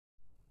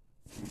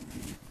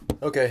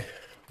Okay,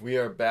 we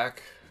are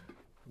back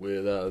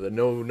with the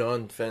No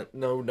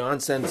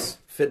Nonsense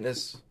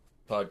Fitness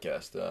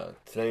podcast.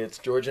 Today it's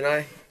George and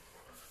I.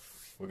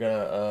 We're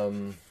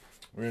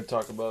gonna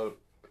talk about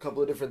a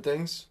couple of different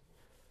things.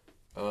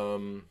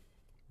 We're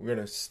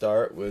gonna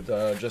start with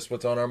just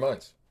what's on our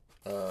minds.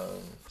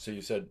 So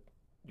you said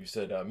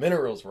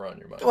minerals were on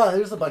your mind. Well,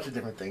 there's a bunch of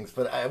different things,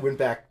 but I went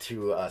back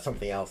to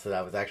something else that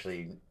I was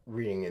actually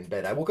reading in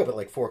bed. I woke up at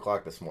like 4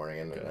 o'clock this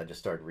morning, and Okay. I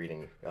just started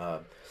reading.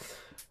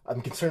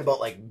 I'm concerned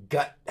about like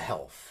gut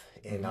health,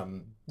 and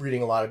I'm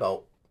reading a lot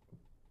about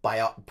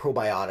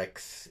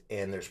probiotics,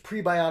 and there's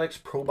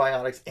prebiotics,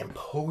 probiotics, and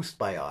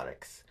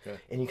postbiotics. Okay.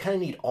 And you kind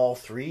of need all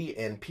three,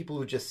 and people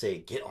who just say,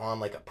 get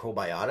on like a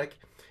probiotic,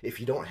 if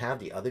you don't have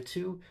the other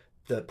two,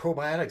 the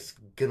probiotic's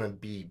gonna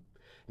be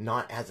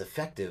not as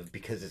effective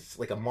because it's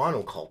like a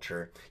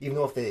monoculture, even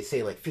though if they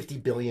say like 50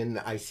 billion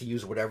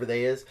ICUs or whatever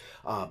they is,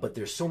 but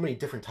there's so many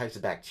different types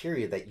of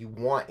bacteria that you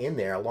want in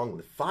there along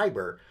with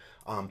fiber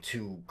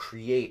to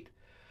create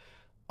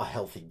a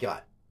healthy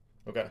gut.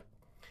 Okay.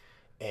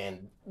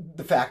 And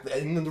the fact that,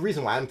 and the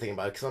reason why I'm thinking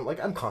about it, because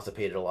I'm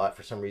constipated a lot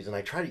for some reason.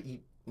 I try to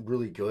eat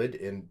really good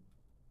and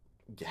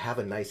have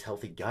a nice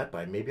healthy gut,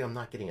 but maybe I'm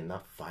not getting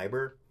enough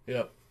fiber.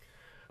 Yep.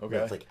 Okay.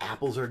 It's like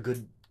apples are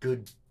good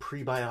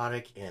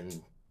prebiotic,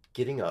 and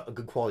getting a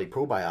good quality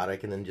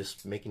probiotic, and then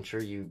just making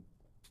sure you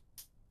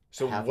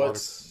have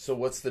what's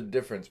the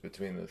difference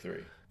between the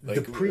three? the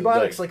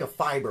prebiotic's like a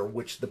fiber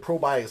which the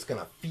probiotic's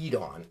going to feed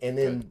on, and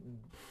then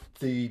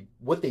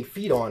what they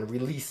feed on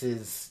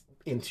releases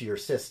into your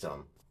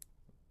system.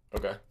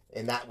 Okay.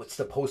 And what's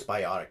the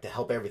postbiotic to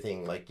help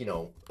everything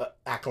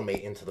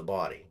acclimate into the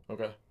body.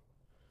 Okay.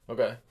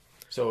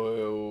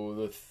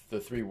 So the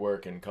three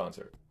work in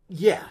concert.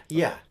 Yeah.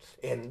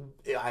 And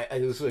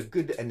it was a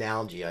good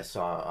analogy I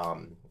saw.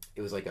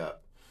 It was like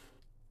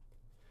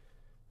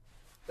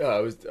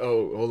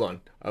Hold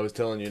on. I was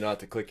telling you not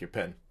to click your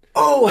pen.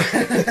 Oh!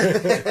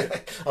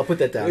 I'll put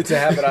that down. It's a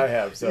habit I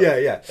have. So.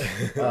 Yeah.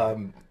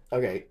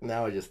 Okay,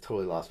 now I just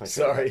totally lost my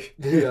train. Sorry.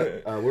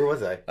 Where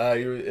was I?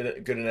 You were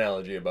a good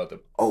analogy about the.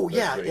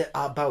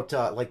 About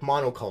like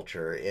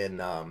monoculture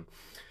in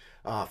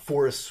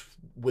forests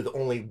with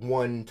only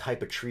one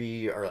type of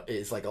tree, or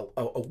is like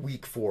a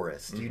weak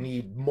forest. You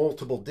need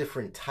multiple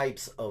different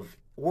types of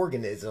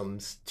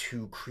organisms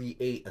to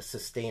create a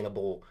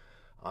sustainable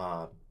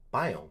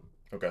biome.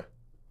 Okay,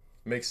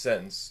 makes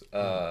sense.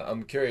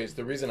 I'm curious.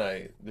 The reason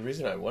I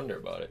wonder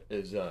about it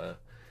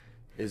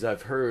is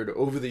I've heard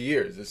over the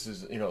years. This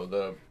is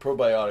the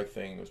probiotic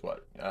thing was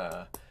what.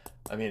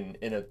 I mean,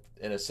 in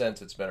a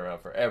sense, it's been around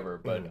forever,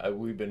 but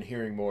we've been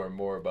hearing more and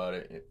more about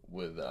it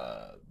with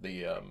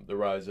the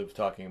rise of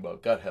talking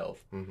about gut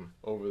health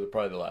over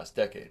probably the last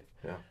decade.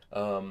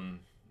 Yeah.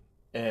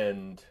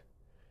 And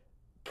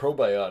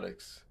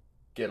probiotics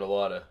get a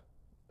lot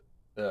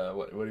of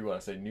what do you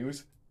want to say,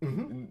 news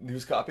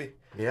copy?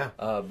 Yeah.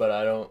 But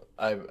I don't.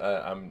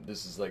 I'm.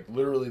 This is like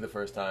literally the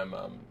first time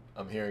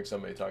I'm hearing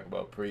somebody talk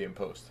about pre and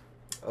post.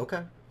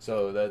 Okay.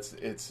 So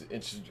it's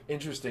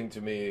interesting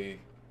to me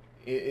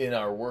in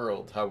our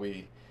world how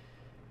we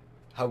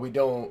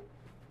don't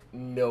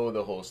know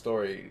the whole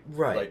story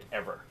like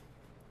ever.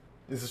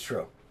 This is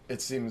true.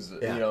 It seems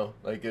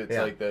like it's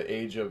Yeah. like the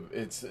age of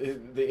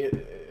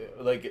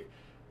like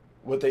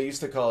what they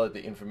used to call it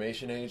the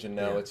information age, and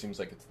now it seems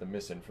like it's the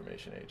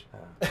misinformation age.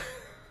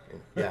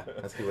 Yeah,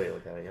 that's a good way to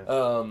look at it. Yeah.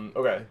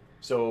 Okay.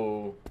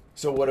 So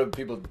what are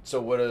people? So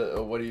what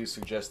are you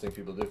suggesting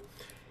people do?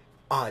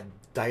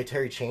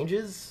 Dietary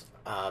changes.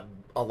 A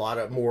lot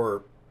of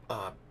more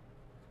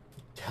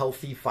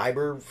healthy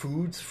fiber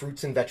foods,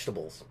 fruits and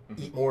vegetables.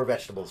 Eat more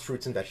vegetables,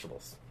 fruits and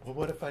vegetables. Well,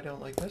 what if I don't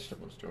like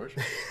vegetables, George?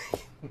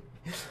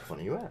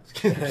 Funny you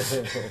ask.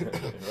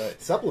 Right.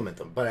 Supplement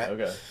them, but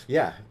Okay.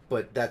 Yeah,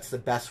 but that's the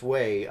best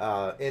way.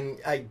 And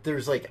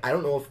there's I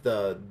don't know if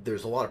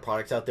there's a lot of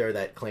products out there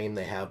that claim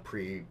they have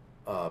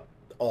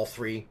all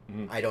three.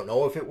 I don't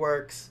know if it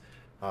works,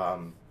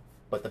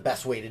 but the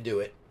best way to do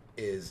it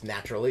is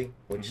naturally,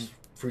 which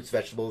fruits,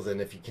 vegetables,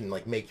 and if you can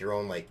make your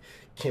own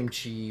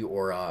kimchi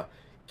or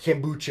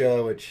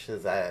kombucha, which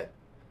is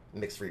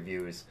mixed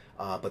reviews.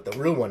 But the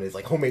real one is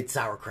homemade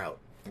sauerkraut.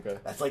 Okay.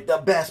 That's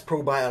the best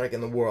probiotic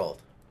in the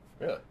world.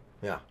 Really?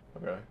 Yeah.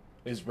 Okay.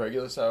 Is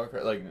regular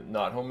sauerkraut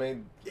not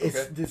homemade?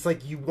 Okay. It's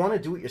you want to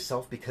do it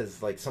yourself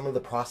because some of the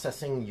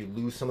processing you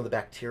lose some of the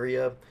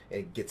bacteria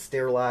and it gets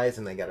sterilized,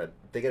 and they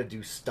gotta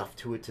do stuff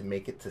to it to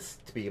make it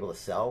to be able to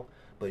sell.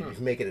 But if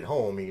you make it at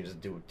home, you just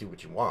do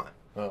what you want.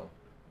 Oh.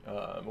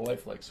 My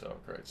wife likes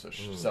sauerkraut, so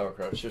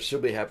sauerkraut.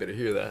 She'll be happy to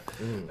hear that.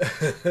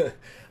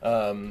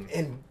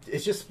 And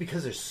it's just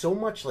because there's so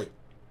much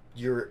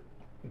your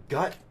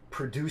gut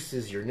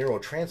produces your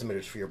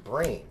neurotransmitters for your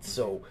brain.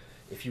 So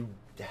if you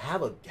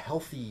have a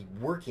healthy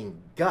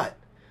working gut,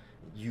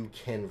 you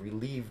can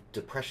relieve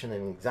depression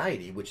and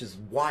anxiety, which is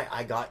why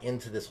I got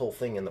into this whole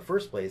thing in the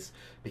first place,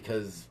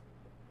 because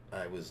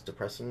I was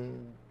depressed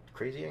and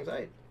crazy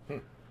anxiety.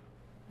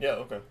 Yeah.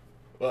 Okay.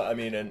 Well, I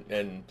mean,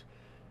 and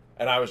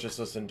I was just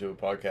listening to a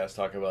podcast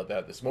talking about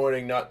that this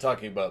morning. Not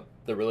talking about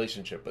the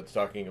relationship, but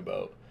talking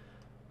about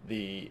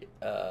the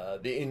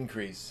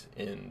increase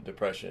in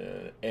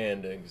depression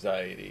and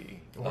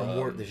anxiety. Or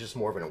more, there's just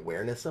more of an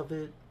awareness of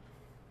it.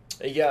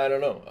 Yeah, I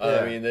don't know.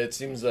 Yeah. I mean, it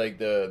seems like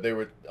they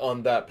were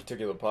on that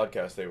particular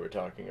podcast. They were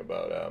talking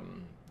about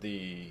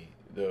the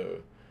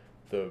the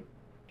the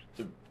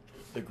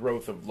the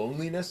growth of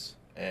loneliness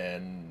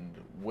and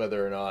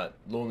whether or not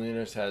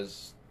loneliness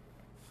has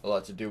a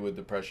lot to do with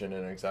depression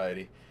and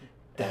anxiety.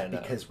 That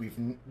because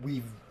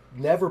we've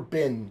never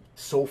been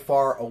so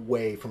far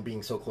away from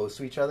being so close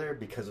to each other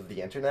because of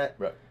the internet.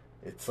 Right.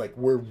 It's like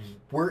we're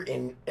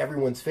in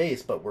everyone's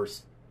face, but we're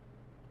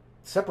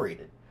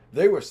separated.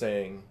 They were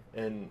saying,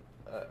 and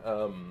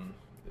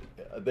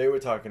they were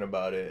talking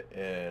about it,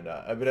 and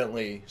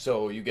evidently,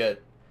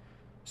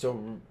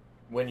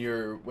 when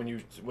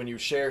you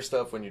share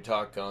stuff, when you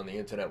talk on the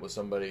internet with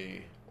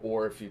somebody,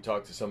 or if you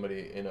talk to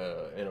somebody in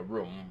a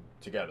room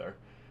together,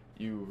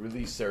 you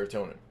release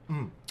serotonin.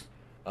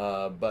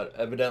 But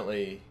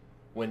evidently,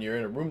 when you're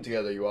in a room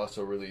together, you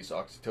also release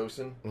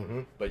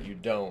oxytocin, but you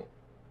don't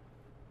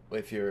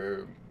if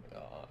you're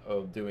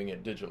doing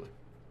it digitally.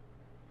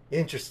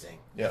 Interesting.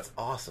 Yeah. That's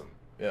awesome.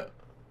 Yeah.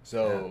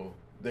 So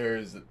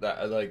there's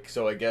that. Like,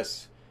 so I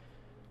guess.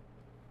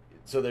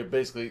 So they're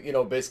basically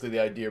the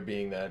idea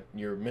being that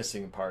you're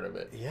missing part of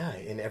it. Yeah,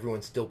 and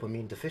everyone's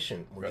dopamine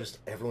deficient.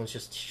 Everyone's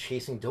just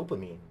chasing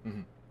dopamine.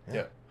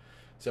 Yeah.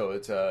 So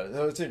it's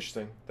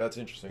interesting. That's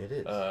interesting. It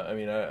is. I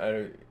mean,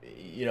 I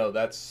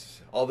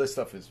that's all this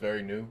stuff is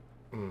very new,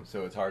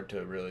 so it's hard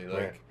to really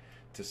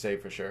to say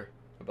for sure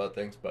about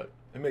things, but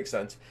it makes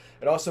sense.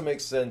 It also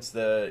makes sense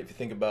that if you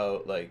think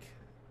about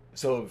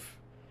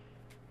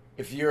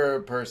if you're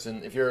a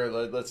person,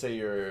 let's say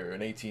you're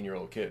an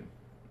 18-year-old kid,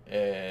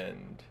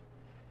 and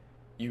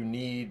you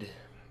need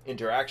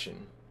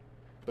interaction,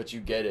 but you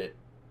get it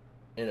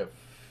in a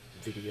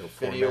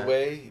video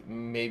way,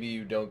 maybe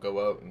you don't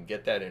go out and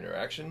get that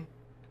interaction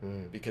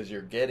because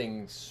you're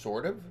getting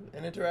sort of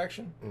an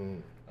interaction,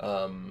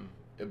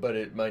 but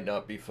it might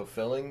not be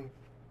fulfilling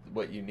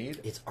what you need.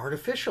 It's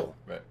artificial.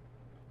 Right.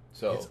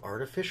 So it's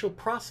artificial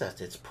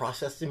processed. It's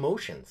processed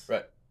emotions.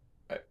 Right.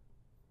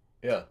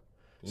 Yeah.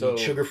 So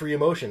sugar-free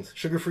emotions,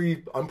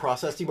 sugar-free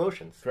unprocessed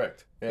emotions.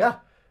 Correct. Yeah.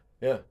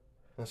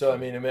 So I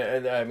mean,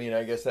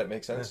 I guess that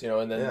makes sense,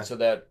 and then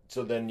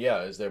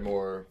is there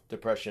more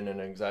depression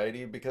and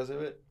anxiety because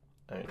of it?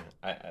 I mean,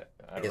 I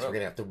guess we're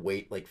gonna have to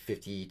wait like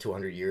 50 to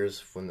 100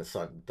 years when the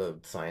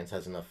science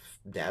has enough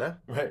data.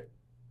 Right.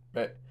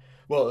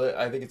 Well,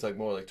 I think it's like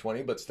more like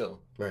 20, but still.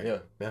 Right.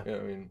 Yeah. I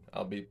mean,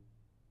 I'll be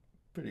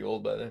pretty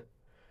old by then.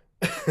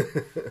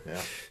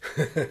 Yeah.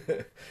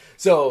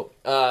 So,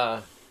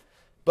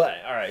 but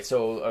all right.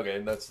 So okay,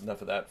 that's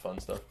enough of that fun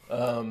stuff.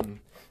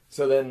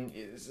 So then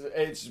it's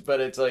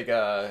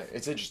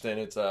interesting.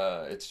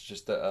 It's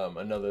just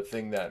another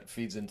thing that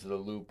feeds into the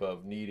loop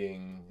of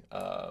needing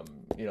to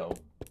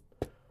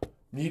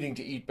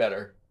eat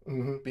better,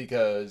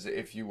 because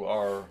if you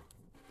are,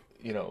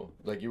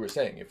 like you were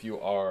saying, if you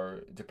are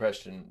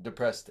depressed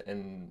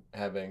and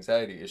have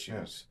anxiety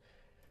issues,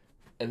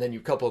 and then you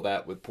couple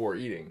that with poor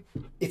eating,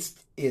 it's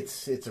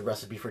a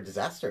recipe for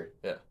disaster.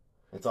 Yeah,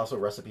 it's also a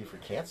recipe for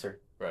cancer.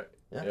 Right.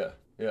 Yeah.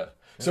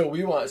 So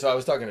I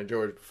was talking to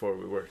George before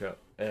we worked out.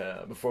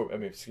 Before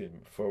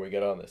we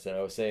get on this, and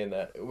I was saying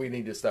that we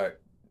need to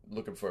start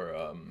looking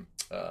for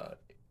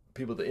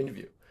people to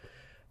interview.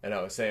 And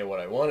I was saying what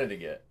I wanted to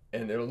get,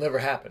 and it'll never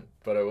happen.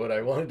 But what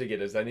I wanted to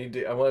get is I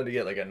wanted to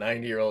get like a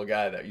 90-year-old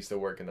guy that used to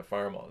work in the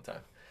farm all the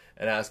time,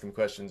 and ask him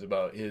questions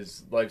about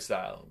his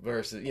lifestyle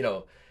versus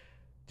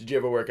did you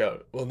ever work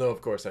out? Well, no,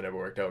 of course I never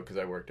worked out because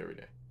I worked every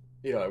day.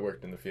 I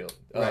worked in the field.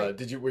 Right.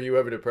 Were you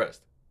ever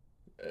depressed?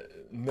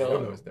 No,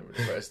 I was never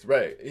depressed.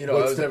 Right.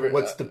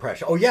 What's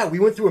depression? Oh yeah, we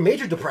went through a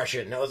major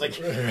depression. I was like,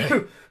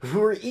 we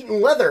were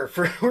eating leather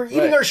we're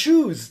eating our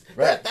shoes.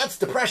 Right. That's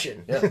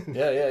depression. Yeah.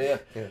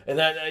 And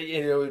that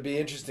it would be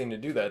interesting to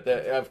do that.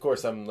 That of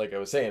course, like I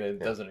was saying, it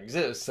doesn't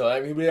exist. So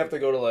I mean, we have to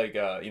go to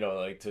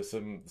to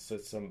some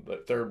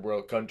third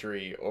world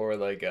country or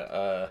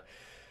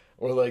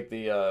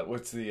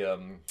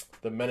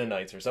the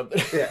Mennonites or something.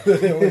 Yeah.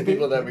 The only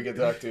people that we can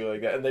talk to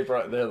like that, and they're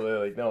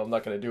like, no, I'm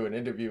not going to do an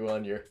interview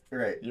on your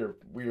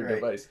weird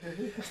device.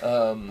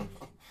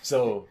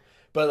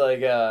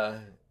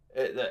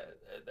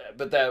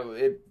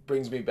 It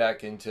brings me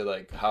back into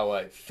like how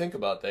I think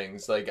about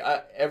things. Like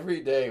every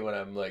day when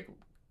I'm like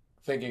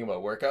thinking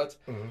about workouts,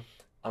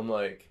 I'm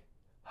like,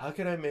 how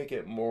can I make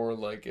it more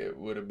like it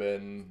would have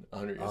been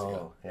 100 years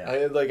ago? Yeah.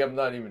 I'm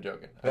not even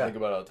joking. I think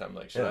about it all the time.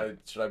 Like,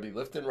 should I be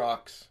lifting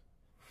rocks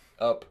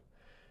up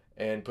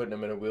and putting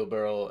them in a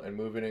wheelbarrow and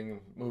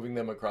moving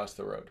them across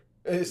the road?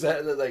 Is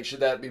that should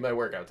that be my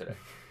workout today?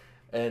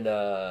 And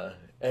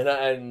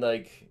I'm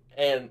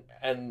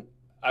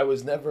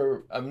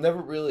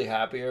never really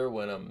happier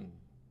when I'm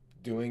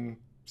doing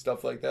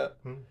stuff like that.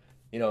 And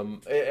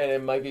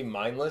it might be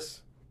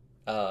mindless,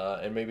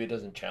 and maybe it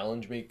doesn't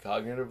challenge me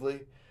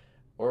cognitively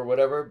or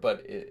whatever,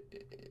 but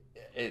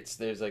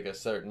there's like a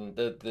certain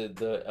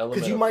the element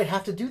because you might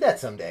have to do that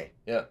someday.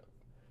 Yeah.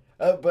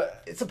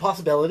 But It's a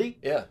possibility.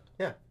 yeah,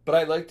 Yeah. but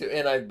I like to,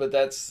 I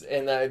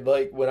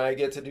like when I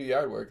get to do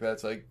yard work.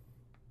 That's like,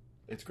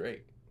 it's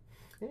great.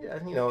 Yeah,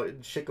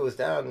 shit goes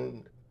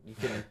down. You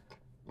can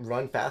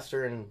run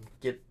faster and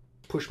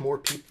push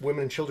more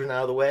women and children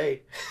out of the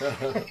way.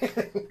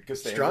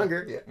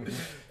 Stronger. Yeah.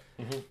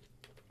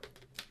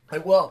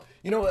 Well,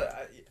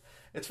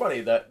 it's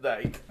funny that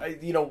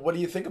what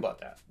do you think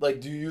about that?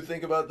 Like, do you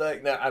think about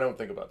that? No, I don't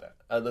think about that.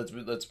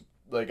 Let's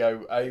like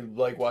I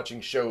like watching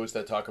shows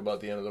that talk about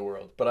the end of the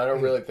world, but I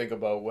don't really think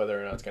about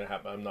whether or not it's going to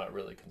happen. I'm not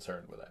really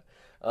concerned with that.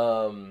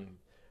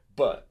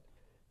 But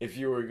if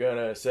you were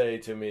gonna say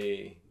to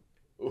me,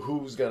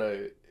 what's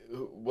gonna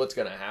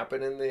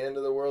happen in the end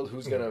of the world?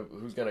 Who's gonna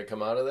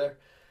come out of there?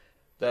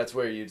 That's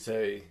where you'd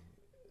say,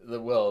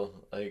 what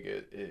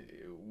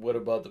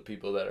about the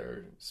people that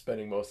are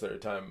spending most of their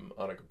time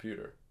on a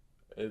computer?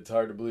 It's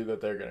hard to believe that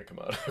they're going to come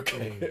out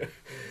okay.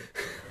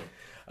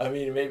 I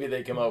mean, maybe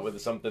they come out with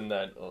something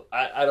that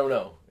I don't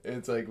know.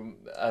 It's like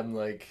I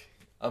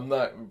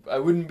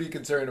wouldn't be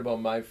concerned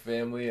about my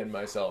family and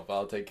myself.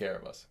 I'll take care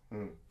of us.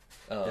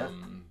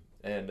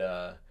 And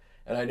I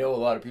know a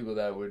lot of people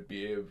that would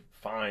be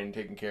fine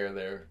taking care of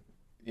their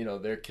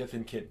kith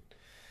and kin.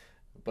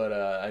 But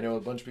I know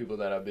a bunch of people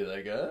that I'd be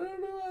like, I don't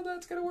know how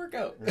that's gonna work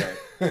out. Right.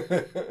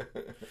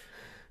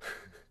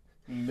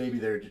 Maybe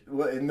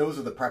and those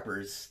are the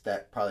preppers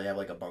that probably have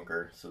like a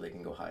bunker so they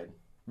can go hide.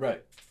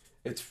 Right.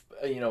 It's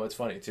it's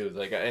funny too. It's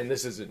like, and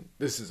this is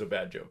a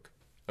bad joke.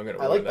 I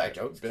like bad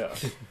jokes. Yeah.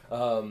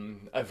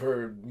 I've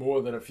heard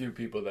more than a few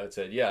people that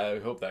said, "Yeah, I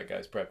hope that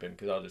guy's prepping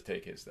because I'll just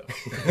take his stuff."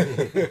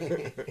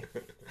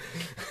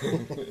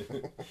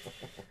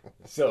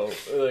 So,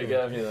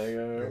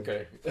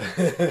 okay.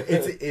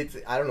 It's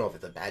I don't know if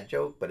it's a bad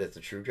joke, but it's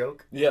a true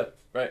joke. Yeah.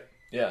 Right.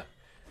 Yeah.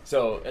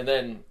 So, and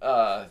then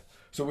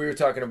so we were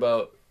talking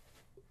about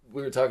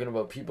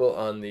people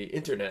on the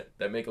internet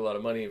that make a lot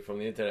of money from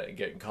the internet and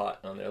getting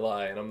caught on their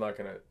lie. And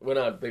we're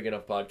not a big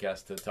enough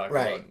podcast to talk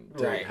about,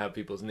 to have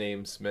people's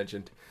names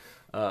mentioned.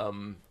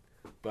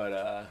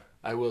 But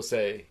I will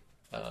say,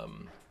 that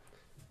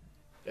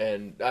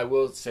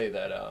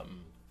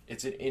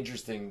it's an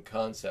interesting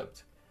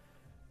concept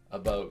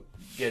about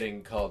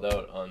getting called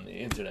out on the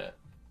internet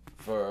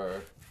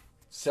for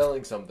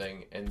selling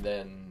something and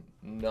then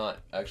not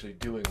actually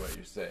doing what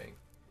you're saying.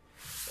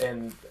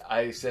 And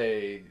I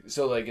say,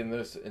 so like in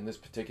this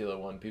particular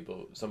one,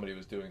 somebody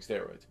was doing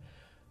steroids,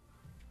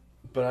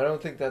 but I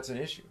don't think that's an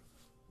issue.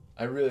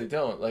 I really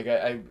don't. Like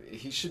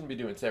he shouldn't be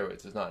doing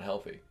steroids. It's not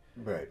healthy.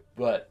 Right.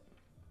 But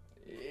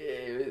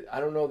I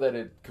don't know that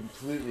it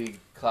completely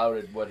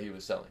clouded what he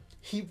was selling.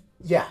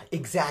 Yeah,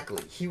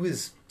 exactly. He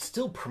was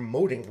still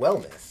promoting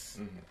wellness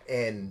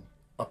and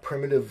a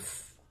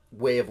primitive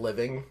way of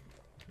living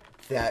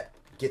that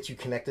gets you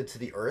connected to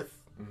the earth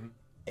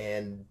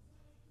and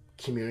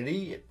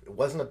community. It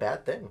wasn't a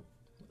bad thing.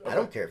 Okay. I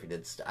don't care if he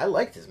did. I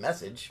liked his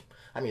message.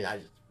 I mean,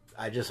 I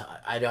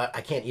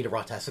can't eat a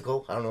raw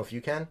testicle. I don't know if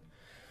you can.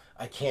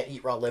 I can't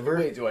eat raw liver.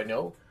 Wait, do I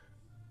know?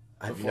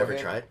 Have you never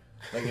tried?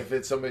 Like if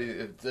it's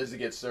does it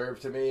get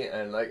served to me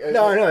and like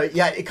no,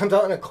 yeah, it comes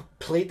out on a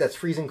plate that's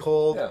freezing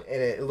cold, and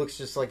it looks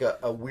just like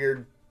a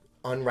weird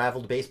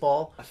unraveled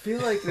baseball. I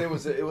feel like there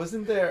was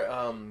wasn't there.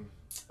 I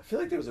feel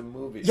like there was a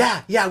movie.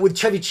 Yeah, with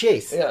Chevy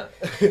Chase. Yeah,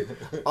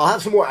 I'll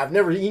have some more. I've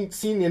never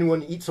seen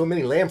anyone eat so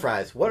many lamb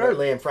fries. What are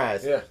lamb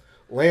fries? Yeah,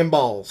 lamb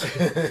balls.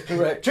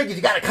 Right, tricky.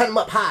 You got to cut them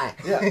up high.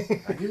 Yeah,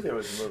 I knew there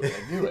was a movie.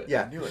 I knew it.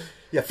 Yeah, I knew it.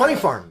 Yeah, Funny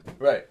Farm.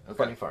 Right, okay.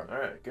 Funny Farm. All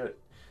right, good.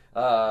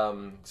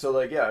 So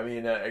like, yeah, I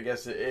mean, I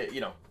guess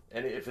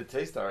and if it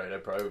tastes alright,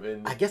 I'd probably.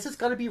 I guess it's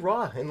got to be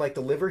raw, and like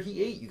the liver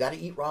he ate, you got to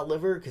eat raw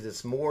liver because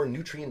it's more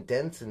nutrient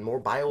dense and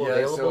more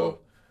bioavailable.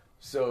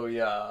 So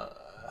yeah,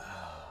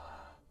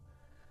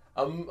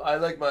 I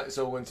like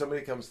so when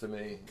somebody comes to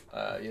me,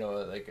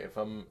 like if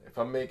I'm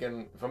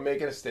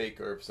making a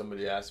steak or if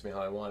somebody asks me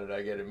how I want it,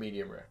 I get it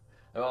medium rare.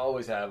 I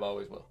always have,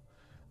 always will.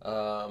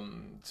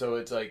 So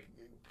it's like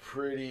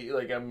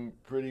I'm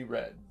pretty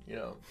red,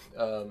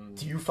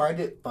 Do you find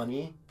it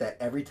funny that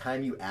every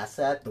time you ask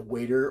that, the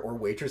waiter or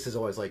waitress is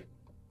always like,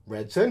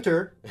 red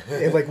center,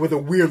 and like with a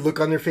weird look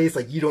on their face,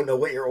 like you don't know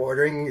what you're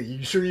ordering. Are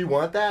you sure you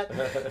want that?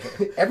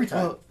 Every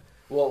time.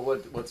 Well,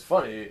 what's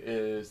funny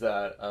is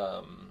that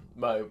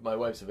my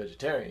wife's a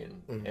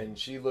vegetarian, and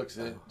she looks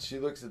at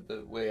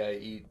the way I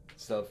eat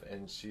stuff,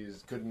 and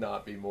could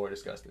not be more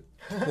disgusted.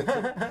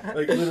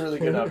 Like literally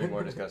could not be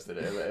more disgusted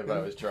if I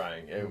was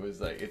trying. It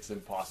was like it's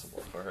impossible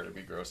for her to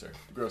be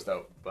grossed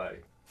out by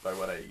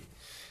what I eat.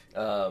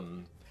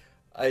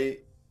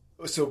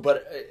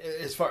 But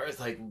as far as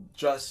like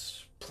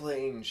just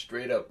plain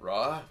straight up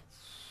raw,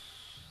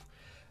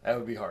 that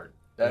would be hard.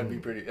 That would be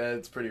pretty.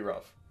 It's pretty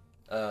rough.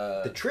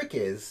 The trick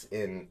is,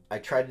 and I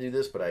tried to do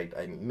this, but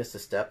I missed a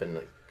step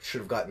and should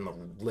have gotten the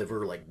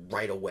liver like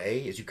right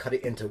away. Is you cut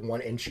it into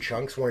 1 inch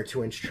chunks, 1 or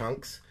 2 inch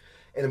chunks,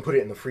 and then put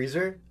it in the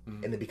freezer,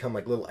 and they become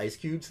like little ice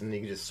cubes, and then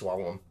you can just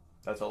swallow them.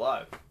 That's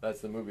Alive.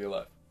 That's the movie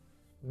Alive.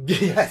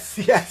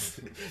 Yes,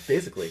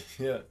 basically.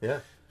 Yeah.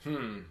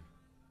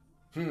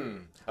 I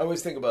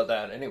always think about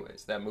that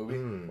anyways, that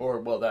movie. Or,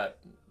 well, that,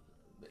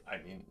 I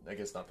mean, I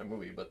guess not the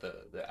movie, but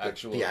the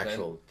actual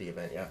event. The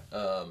event, yeah.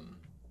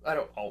 I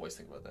don't always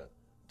think about that.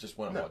 Just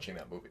when I'm watching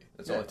that movie.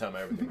 That's the only time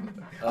I ever think about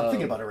that. I'm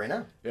thinking about it right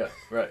now. Yeah,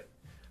 right.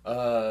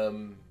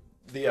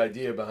 The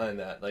idea behind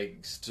that, like,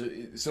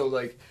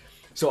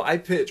 so I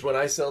pitch when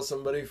I sell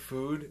somebody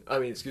food. I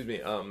mean, excuse me,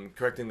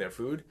 correcting their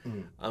food.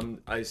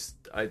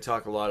 I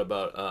talk a lot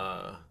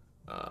about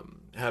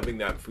having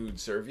that food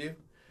serve you.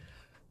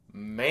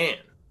 Man,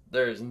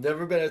 there's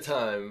never been a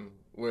time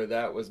where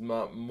that was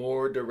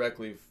more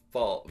directly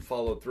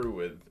followed through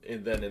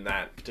with than in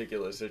that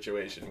particular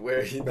situation,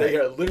 where they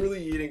are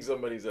literally eating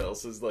somebody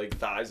else's like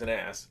thighs and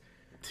ass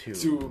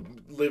to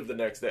live the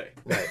next day.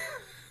 Right.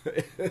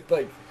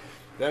 Like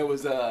that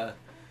was that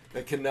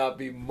cannot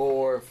be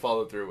more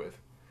followed through with.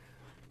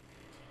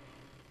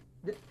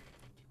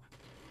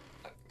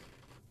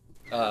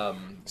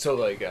 So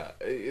like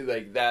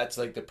that's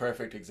like the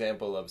perfect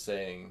example of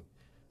saying,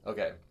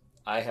 okay,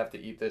 I have to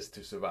eat this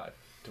to survive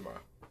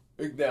tomorrow.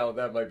 Now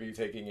that might be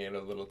taking it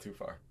a little too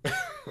far.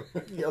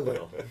 Yeah, a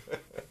little.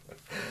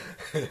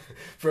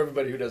 For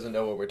everybody who doesn't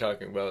know what we're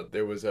talking about,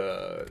 there was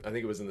I think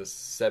it was in the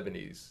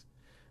 70s,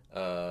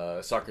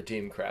 soccer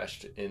team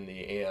crashed in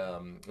the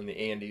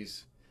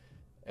Andes,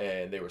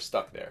 and they were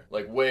stuck there,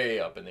 like way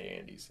up in the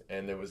Andes,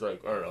 and there was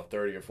like, I don't know,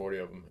 30 or 40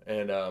 of them,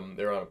 and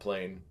they're on a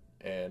plane,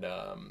 and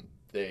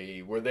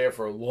they were there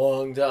for a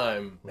long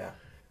time. Yeah.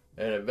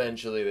 And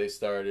eventually they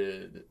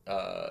started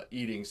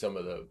eating some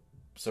of the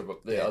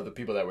other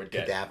people that were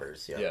dead.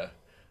 Cadavers, yeah.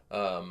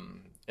 Yeah.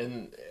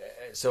 And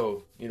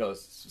so, you know,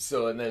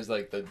 and there's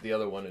like the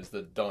other one is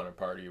the Donner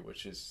Party,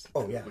 which is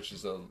a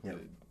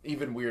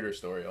even weirder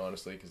story,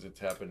 honestly, because it's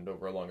happened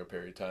over a longer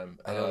period of time.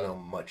 I don't know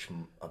much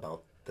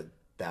about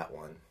that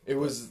one. It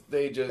was,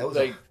 they just, that was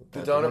like,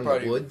 the Donner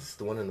Party.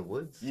 The one in the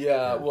woods?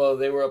 Yeah, well,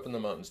 they were up in the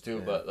mountains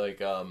too, but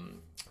like,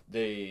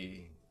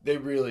 they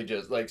really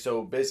just, like,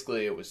 so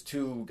basically it was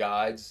two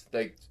guides.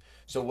 Like,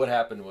 so what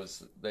happened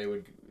was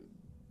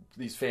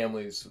these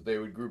families, they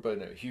would group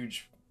in a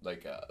huge,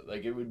 like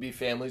it would be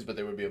families, but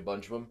there would be a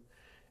bunch of them,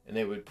 and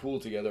they would pool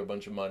together a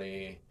bunch of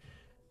money.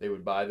 They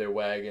would buy their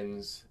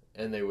wagons,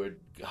 and they would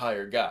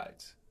hire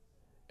guides,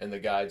 and the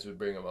guides would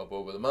bring them up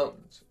over the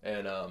mountains.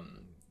 And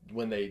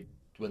when they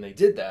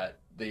did that,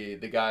 the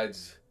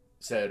guides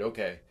said,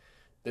 okay,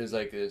 there's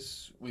like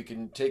this, we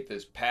can take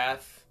this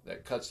path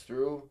that cuts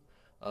through,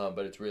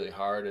 but it's really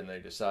hard. And they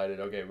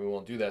decided, okay, we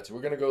won't do that, so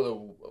we're going to go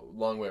the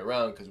long way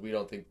around because we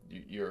don't think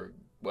your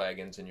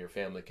wagons and your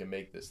family can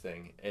make this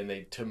thing. And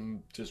they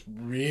just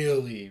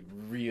really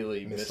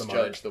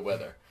misjudged the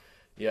weather.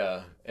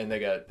 Yeah, and they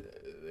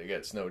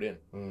got snowed in.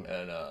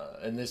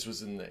 And this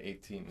was in the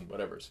 18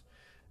 whatevers,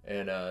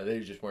 and they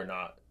just were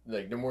not,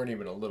 like, they weren't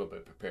even a little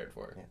bit prepared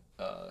for it.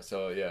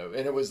 So yeah,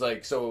 and it was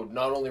like, so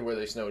not only were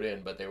they snowed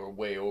in, but they were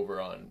way over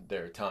on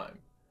their time.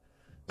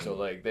 So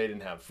like they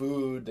didn't have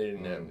food, they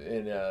didn't have,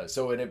 and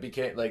so, and it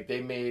became like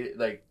they made,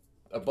 like,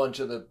 a bunch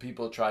of the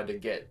people tried to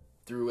get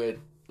through it.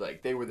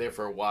 Like, they were there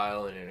for a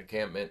while in an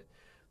encampment.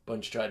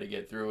 Bunch tried to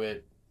get through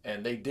it,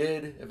 and they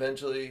did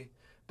eventually,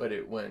 but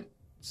it went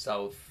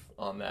south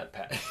on that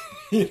path.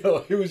 You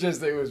know, it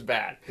was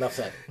bad. Enough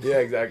said. Yeah,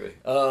 exactly.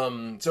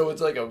 So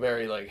it's like a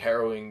very, like,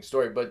 harrowing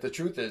story, but the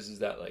truth is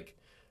that, like,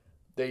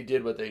 they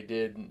did what they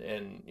did,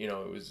 and you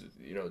know, it was,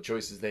 you know,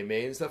 choices they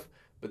made and stuff.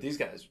 But these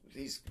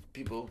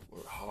people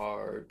were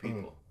hard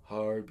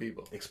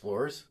people.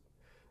 Explorers?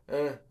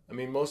 I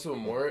mean, most of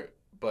them weren't,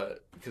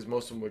 but because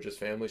most of them were just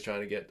families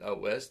trying to get out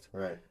west.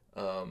 Right.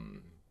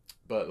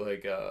 But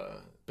like,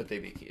 but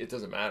it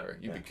doesn't matter.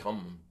 You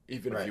become,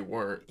 even if you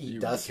weren't,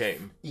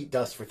 became. Eat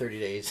dust for 30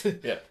 days.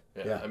 Yeah.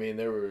 I mean,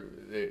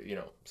 you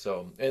know,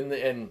 so,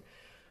 and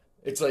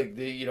it's like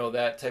you know,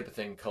 that type of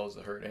thing calls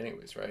the herd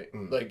anyways, right?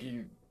 Like,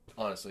 you,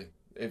 honestly,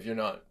 if you're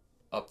not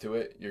up to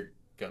it, you're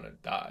gonna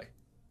die.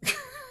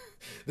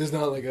 There's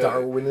not like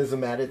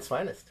Darwinism at its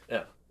finest.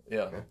 Yeah.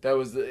 That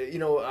was you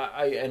know,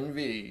 I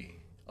envy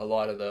a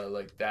lot of the,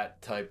 like,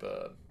 that type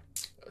of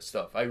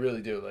stuff. I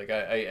really do. Like,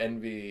 I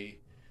envy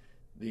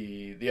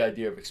the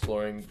idea of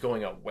exploring,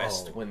 going out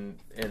west when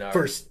in our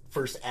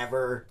first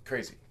ever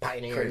crazy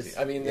pioneers. Crazy.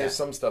 I mean, there's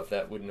some stuff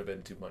that wouldn't have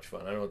been too much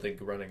fun. I don't think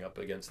running up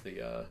against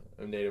the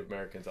Native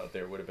Americans out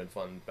there would have been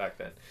fun back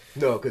then.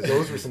 No, because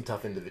those were some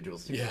tough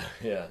individuals too.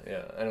 Yeah.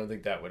 I don't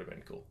think that would have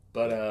been cool.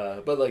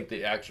 But like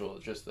the actual,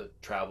 just the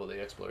travel,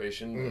 the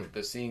exploration,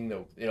 the seeing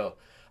the, you know,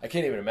 I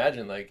can't even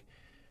imagine, like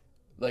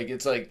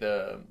it's like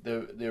the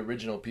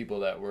original people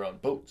that were on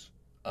boats.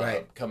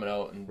 Coming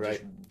out and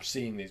just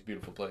seeing these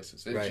beautiful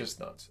places. It's just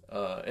nuts.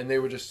 And they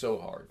were just so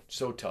hard,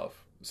 so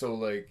tough. So,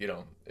 like, you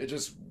know, it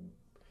just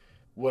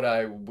what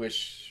I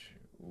wish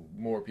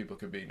more people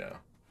could be now.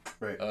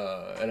 Right.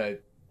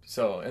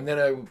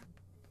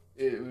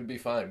 It would be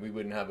fine. We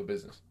wouldn't have a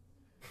business.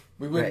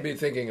 We wouldn't be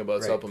thinking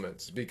about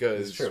supplements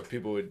because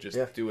people would just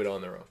do it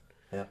on their own.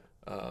 Yeah.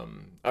 All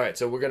right,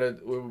 so we're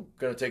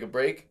gonna take a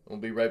break. We'll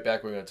be right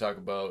back. We're gonna talk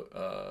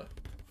about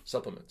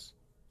supplements.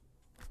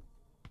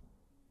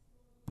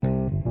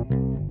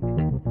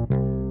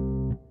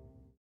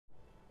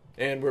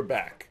 And we're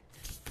back.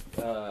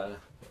 So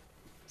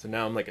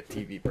now I'm like a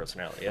TV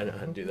personality. I know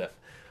how to do that.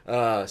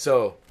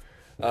 So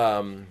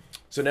we're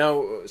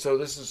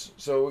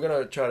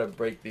gonna try to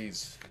break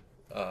these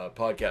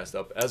podcasts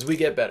up as we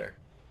get better.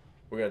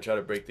 We're gonna try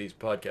to break these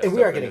podcasts And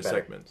we are up getting into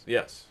better. segments.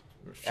 Yes,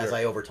 sure. As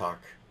I overtalk.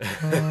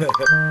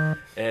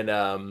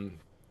 And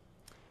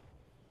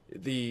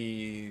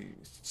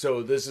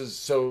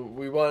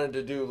we wanted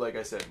to do, like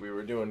I said, we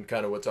were doing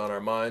kind of what's on our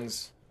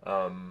minds.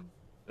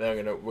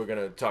 Then we're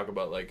gonna talk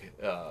about like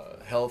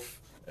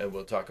health, and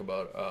we'll talk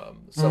about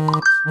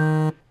supplements.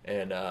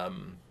 And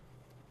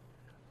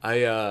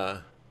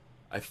I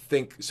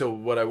think so.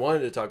 What I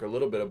wanted to talk a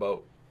little bit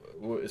about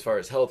as far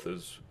as health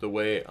is the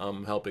way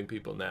I'm helping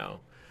people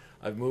now.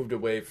 I've moved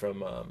away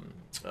from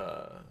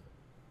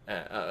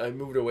I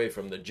moved away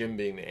from the gym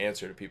being the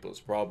answer to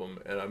people's problem,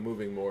 and I'm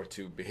moving more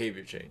to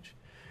behavior change.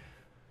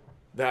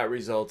 That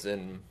results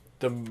in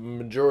the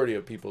majority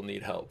of people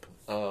need help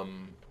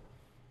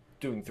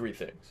doing three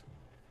things: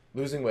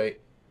 losing weight,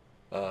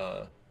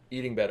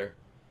 eating better,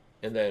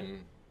 and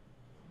then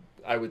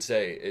I would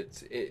say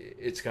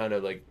it's kind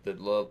of like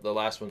the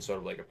last one's sort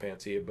of like a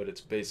panacea, but it's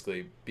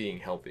basically being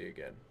healthy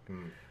again.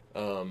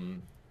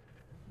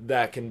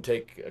 That can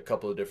take a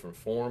couple of different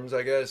forms,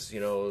 I guess.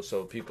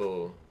 So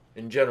people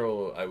in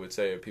general, I would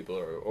say people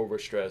are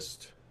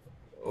overstressed,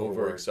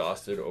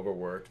 overexhausted,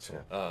 overworked,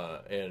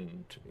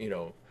 and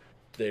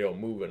they don't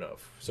move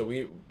enough. So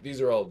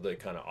these are all the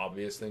kind of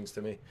obvious things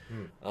to me.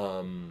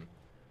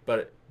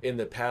 But in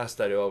the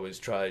past, I'd always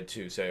tried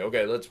to say,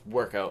 okay, let's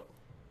work out,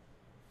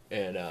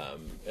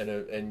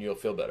 and you'll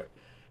feel better.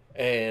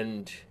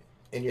 And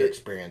in your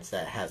experience,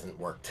 that hasn't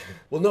worked.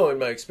 Well, no, in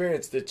my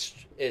experience,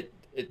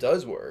 it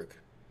does work.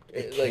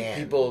 Can.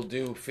 People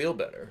do feel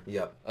better.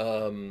 Yep.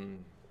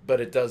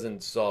 But it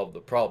doesn't solve the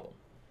problem.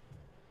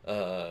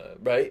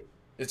 Right?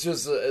 It's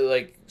just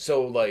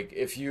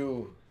if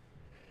you're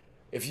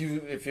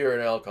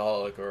an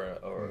alcoholic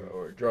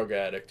or a drug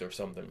addict or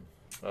something,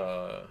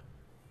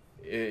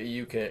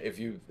 you can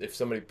if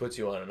somebody puts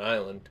you on an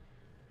island,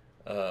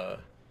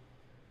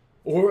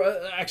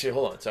 actually,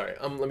 hold on, sorry,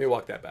 let me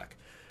walk that back.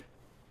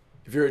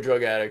 If you're a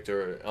drug addict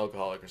or an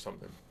alcoholic or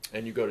something,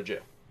 and you go to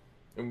jail,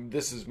 and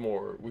this is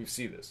more, we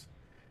see this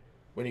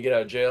when you get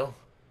out of jail.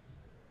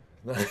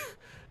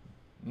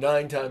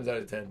 9.9 times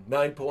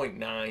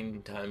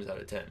out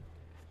of 10,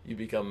 you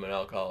become an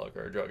alcoholic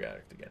or a drug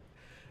addict again.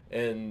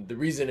 And the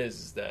reason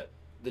is that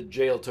the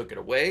jail took it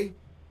away,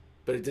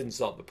 but it didn't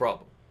solve the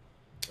problem.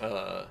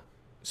 I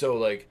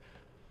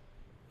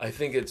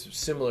think it's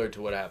similar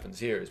to what happens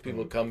here. Is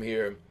people come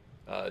here,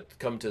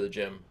 come to the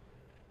gym,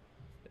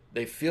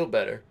 they feel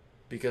better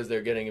because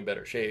they're getting in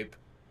better shape.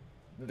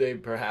 They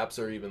perhaps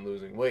are even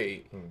losing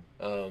weight,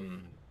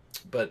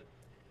 but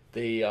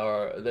they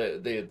are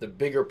the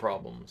bigger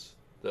problems,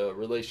 the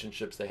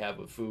relationships they have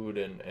with food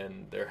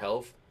and their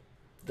health,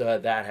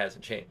 that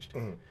hasn't changed.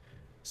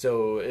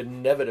 So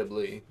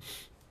inevitably,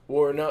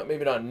 or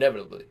maybe not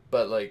inevitably,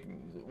 but like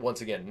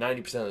once again,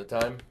 90% of the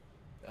time,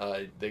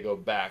 they go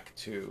back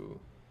to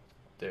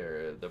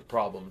the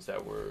problems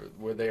that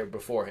were there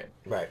beforehand.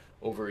 Right.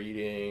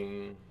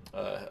 Overeating,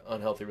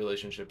 unhealthy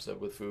relationships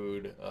with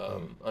food,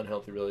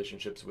 unhealthy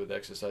relationships with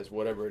exercise,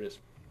 whatever it is.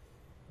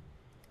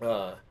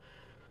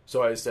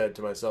 So I said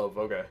to myself,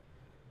 okay,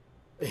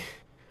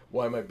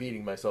 why am I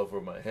beating myself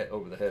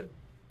over the head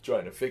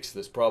trying to fix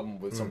this problem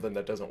with something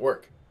that doesn't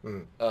work?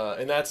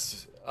 And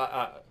that's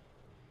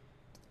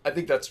I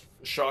think that's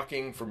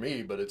shocking for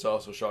me, but it's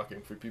also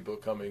shocking for people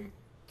coming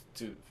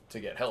to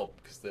get help,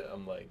 because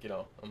I'm like,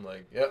 yeah,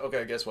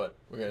 okay, guess what?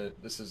 We're gonna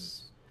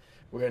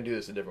do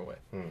this a different way.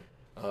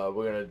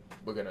 We're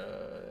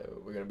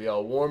gonna be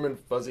all warm and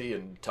fuzzy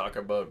and talk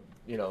about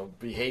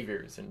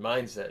behaviors and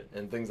mindset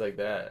and things like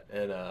that,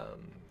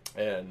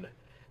 and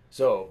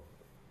so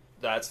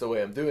that's the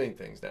way I'm doing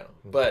things now.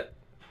 But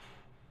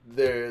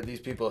these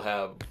people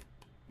have,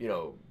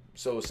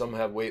 so some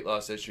have weight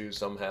loss issues,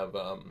 some have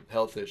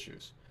health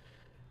issues,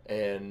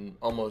 and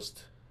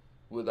almost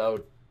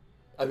without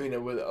a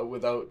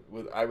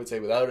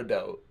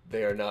doubt,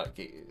 they are not,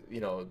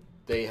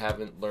 they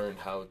haven't learned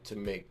how to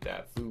make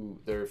their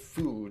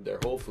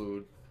whole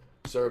food,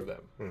 serve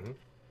them.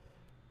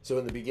 So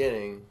in the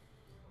beginning,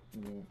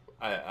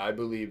 I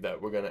believe that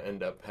we're going to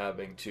end up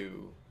having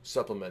to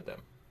supplement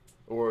them,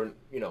 or,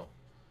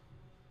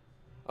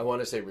 I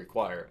want to say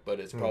require, but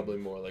it's probably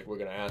more like we're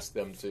going to ask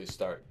them to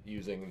start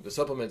using the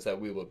supplements that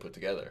we will put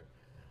together.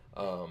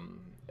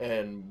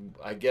 And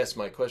I guess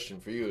my question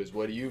for you is,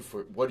 what do you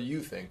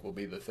think will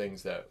be the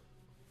things that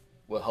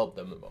will help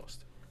them the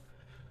most?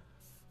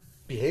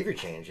 Behavior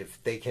change,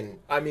 if they can.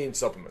 I mean,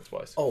 supplements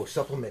wise. Oh,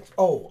 supplements.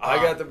 Oh, I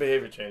got the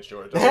behavior change,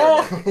 George.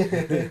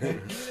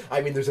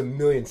 I mean, there's a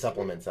million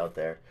supplements out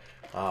there,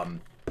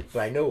 but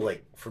I know,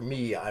 like, for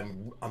me,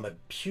 I'm a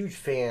huge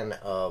fan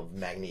of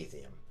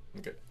magnesium.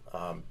 Okay.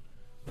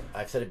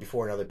 I've said it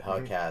before in other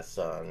podcasts,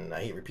 and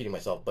I hate repeating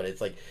myself, but it's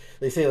like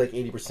they say like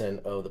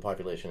 80% of the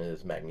population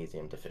is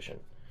magnesium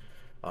deficient,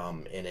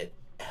 and it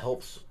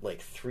helps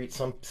like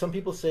some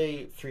people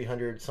say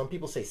 300, some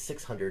people say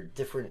 600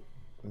 different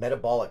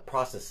metabolic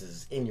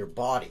processes in your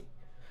body,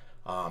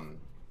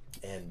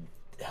 and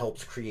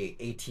helps create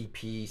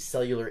ATP,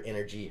 cellular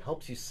energy,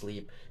 helps you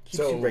sleep, keeps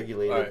you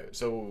regulated. All right,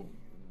 so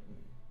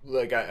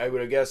like I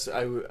would guess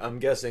I'm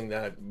guessing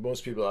that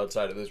most people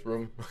outside of this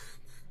room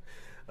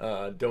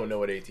don't know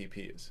what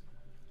ATP is.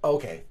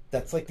 Okay,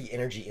 that's like the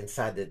energy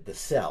inside the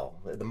cell,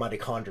 the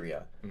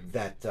mitochondria,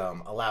 that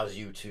allows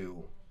you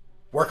to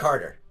work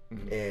harder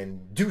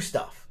and do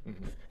stuff.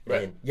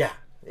 Right.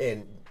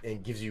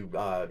 And gives you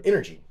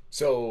energy.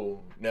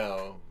 So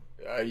now,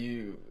 are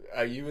you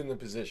in the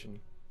position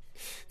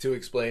to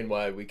explain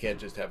why we can't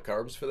just have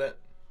carbs for that?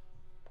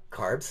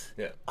 Carbs?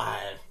 Yeah.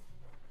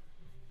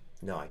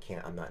 No, I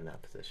can't. I'm not in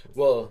that position.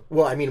 Well,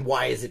 I mean,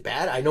 why is it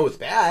bad? I know it's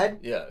bad.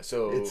 yeah.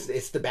 So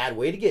It's the bad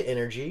way to get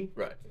energy.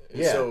 right.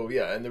 Yeah. So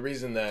yeah, and the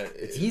reason that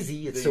It's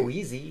easy. It's so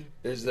easy.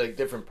 There's like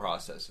different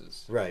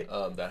processes, Right.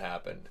 that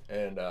happen,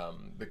 and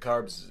the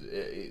carbs.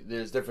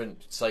 There's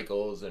different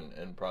cycles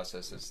and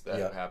processes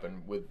that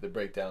happen with the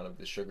breakdown of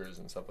the sugars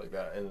and stuff like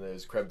that, and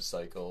there's Krebs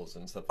cycles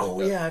and stuff like that.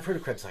 Oh yeah, I've heard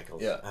of Krebs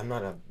cycles. Yeah. I'm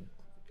not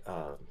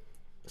a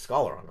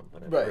scholar on them,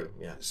 but I've Right. heard,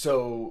 yeah.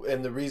 So,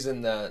 and the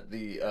reason that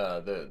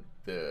the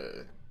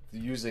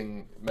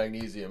using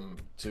magnesium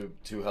to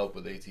help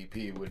with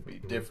ATP would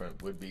be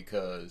different would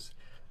because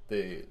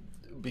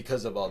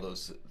of all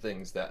those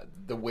things, that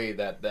the way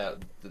that the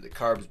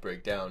carbs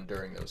break down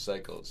during those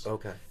cycles.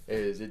 Okay.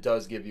 Is it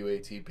does give you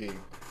ATP,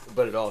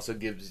 but it also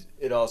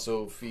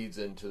feeds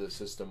into the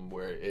system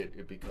where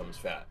it becomes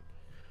fat,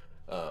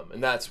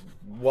 and that's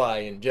why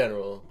in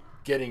general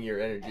getting your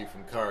energy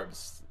from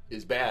carbs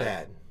is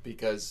bad.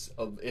 Because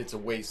it's a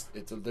waste.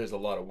 There's a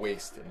lot of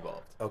waste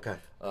involved. Okay.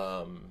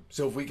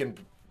 So if we can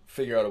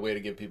figure out a way to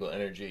give people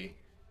energy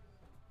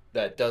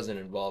that doesn't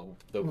involve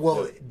the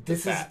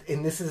fat.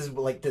 This is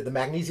like the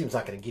magnesium's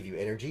not going to give you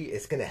energy.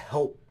 It's going to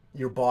help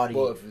your body.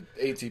 Well, if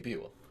ATP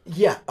will.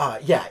 Yeah,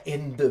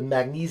 and the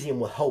magnesium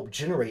will help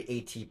generate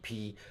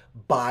ATP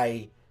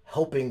by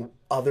helping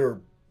other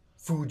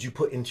foods you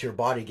put into your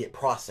body get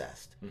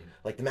processed.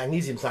 Like the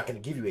magnesium's not going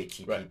to give you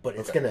ATP, Right. but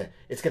it's gonna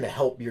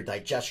help your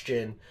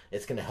digestion.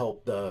 It's going to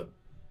help the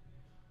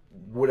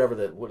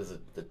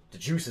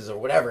juices or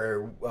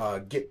whatever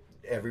get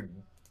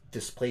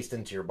displaced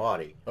into your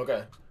body.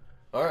 Okay.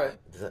 All right.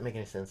 Does that make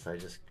any sense? I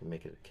just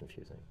make it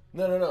confusing.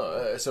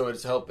 No. So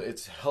it's helping.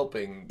 It's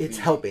helping. It's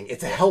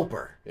a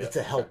helper. Yeah. It's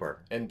a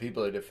helper. And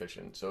people are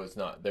deficient, so it's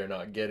not. They're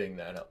not getting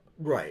that help.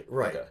 Right.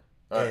 Okay.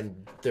 All right.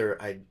 And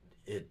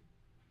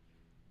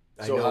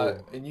I So know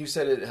and you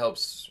said it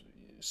helps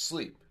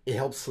sleep. it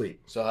helps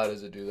sleep. So how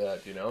does it do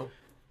that? Do you know?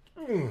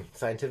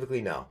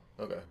 Scientifically, no.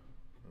 Okay.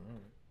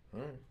 All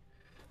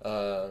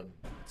right.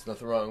 It's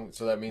nothing wrong.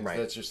 So that means Right.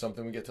 that's just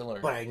something we get to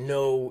learn. But I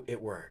know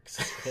it works.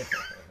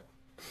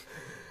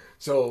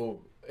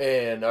 So,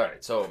 and all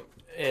right. So,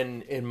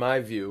 in my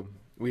view,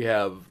 we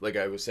have, like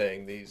I was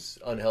saying, these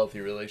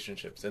unhealthy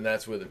relationships, and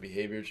that's where the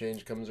behavior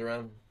change comes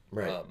around.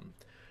 Right.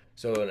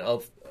 So an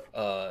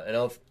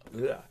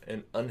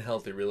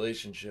unhealthy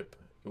relationship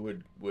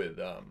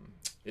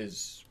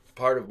is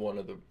part of one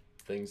of the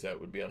things that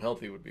would be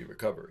unhealthy would be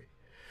recovery.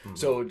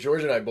 So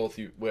George and I both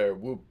wear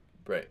Whoop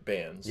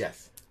bands.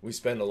 Yes. We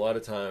spend a lot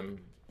of time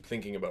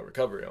thinking about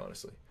recovery,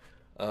 honestly.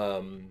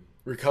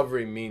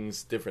 Recovery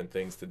means different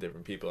things to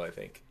different people, I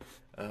think.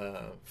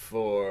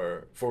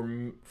 For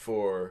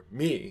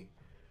me,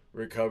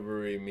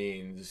 recovery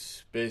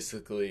means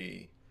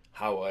basically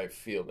how I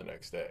feel the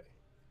next day.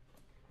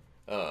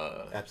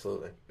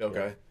 Absolutely.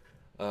 Okay.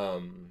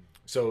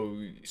 So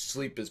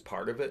sleep is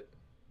part of it,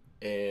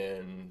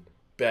 and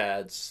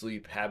bad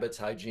sleep habits,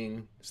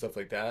 hygiene, stuff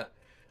like that,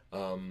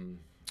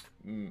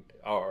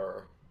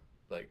 are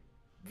like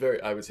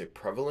I would say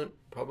prevalent,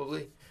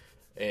 probably.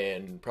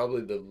 And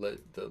probably the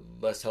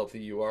less healthy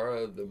you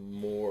are, the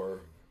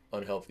more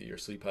unhealthy your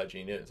sleep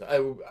hygiene is.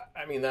 I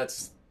mean,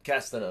 that's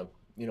casting a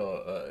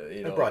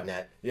broad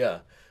net. Yeah,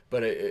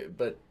 but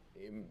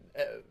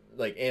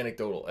like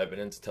anecdotal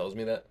evidence tells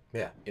me that.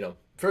 Yeah.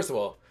 First of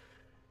all,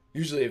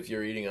 usually if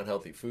you're eating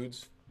unhealthy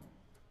foods,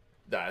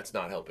 that's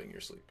not helping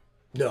your sleep.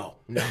 No.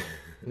 And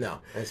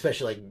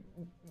especially like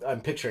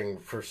I'm picturing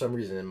for some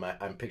reason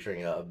I'm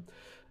picturing a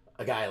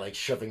guy like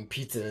shoving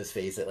pizza in his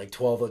face at like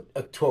 12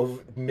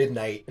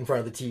 midnight in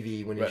front of the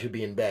TV when he should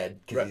be in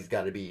bed because he's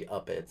got to be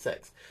up at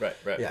 6. Right.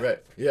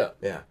 Yeah.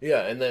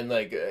 And then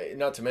like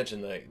not to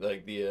mention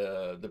like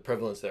the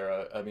prevalence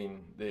there. I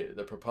mean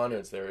the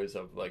preponderance there is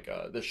of like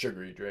the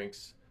sugary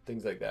drinks,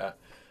 things like that.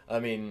 I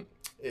mean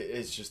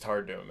it's just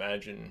hard to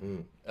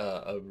imagine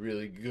a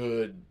really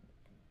good,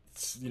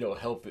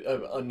 healthy,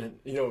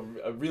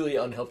 a really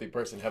unhealthy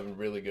person having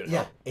really good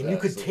health. And you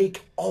could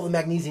take all the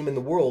magnesium in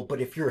the world,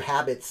 but if your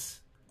habits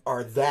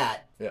are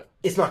that,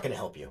 it's not going to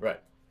help you.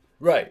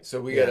 Right. So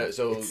we gotta.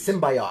 So it's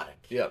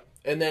symbiotic. Yeah,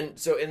 and then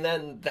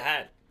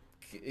that,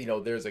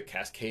 there's a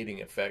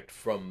cascading effect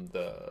from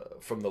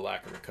the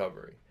lack of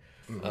recovery.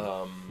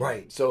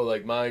 Right. So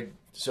like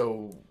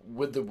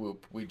with the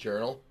Whoop, we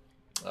journal.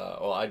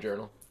 I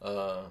journal,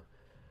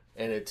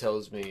 and it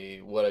tells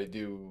me what I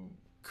do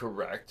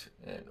correct,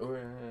 and or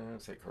I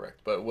don't say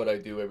correct, but what I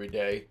do every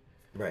day,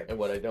 Right. and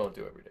what I don't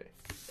do every day,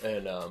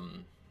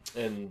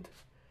 and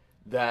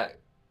that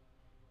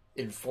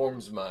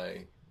informs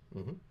my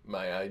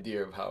my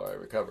idea of how I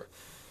recover,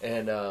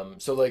 and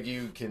so like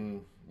you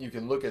can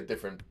look at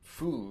different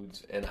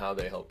foods and how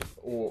they help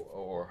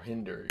or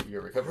hinder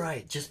your recovery.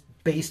 Right. Just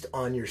based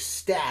on your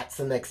stats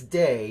the next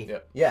day. Yeah.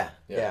 Yeah.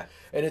 Yeah. Yeah.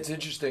 And it's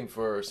interesting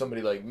for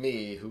somebody like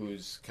me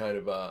who's kind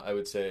of, I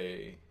would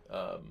say,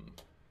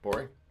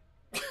 boring,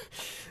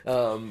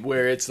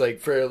 where it's like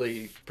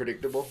fairly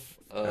predictable.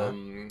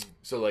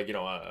 So like,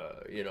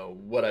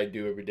 what I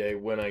do every day,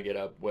 when I get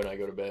up, when I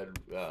go to bed,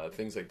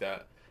 things like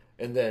that.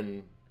 And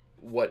then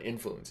what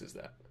influences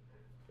that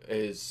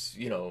is,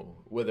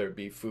 whether it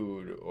be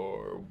food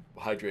or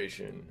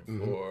hydration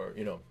or,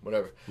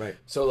 whatever. Right.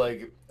 So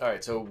like, all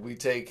right, so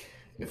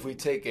if we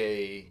take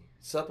a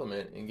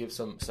supplement and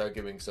start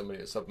giving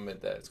somebody a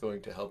supplement that's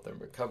going to help them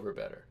recover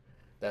better,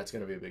 that's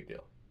going to be a big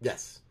deal.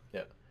 Yes.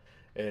 Yeah.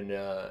 And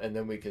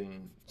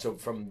then so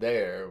from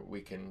there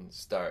we can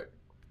start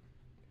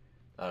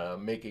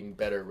making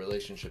better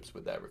relationships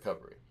with that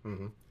recovery.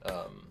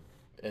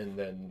 And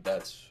then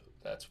that's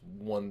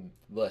one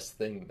less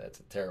thing that's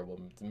a terrible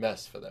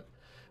mess for them.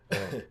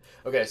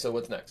 Okay, so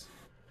what's next?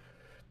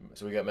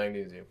 So we got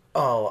magnesium.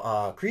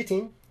 Oh,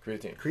 creatine.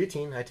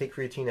 Creatine. I take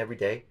creatine every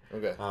day.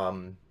 Okay.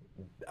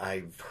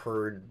 I've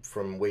heard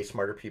from way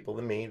smarter people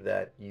than me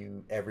that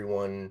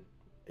everyone,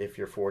 if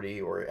you're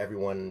 40 or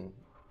everyone,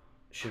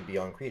 should be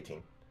on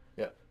creatine.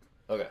 Yeah.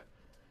 Okay.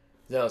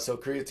 Now, so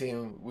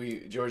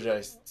creatine, George and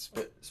I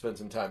spent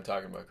some time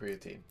talking about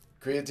creatine.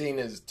 Creatine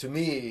is, to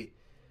me,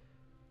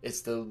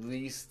 it's the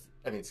least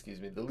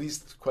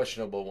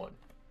questionable one.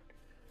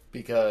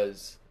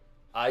 Because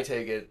I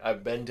take it,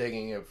 I've been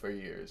taking it for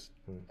years,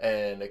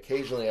 and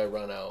occasionally I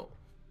run out,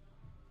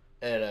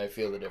 and I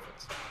feel the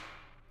difference.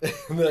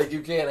 Like,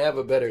 you can't have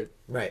a better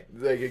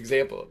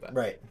example of that.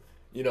 Right.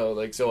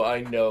 So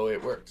I know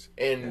it works.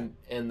 And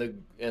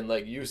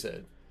like you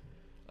said,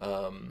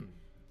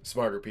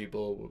 smarter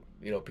people,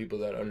 people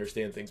that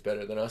understand things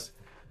better than us,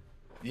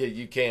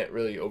 you can't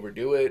really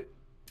overdo it.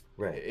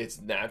 Right. It's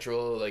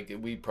natural. Like,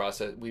 we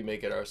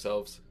make it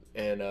ourselves,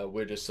 and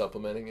we're just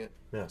supplementing it.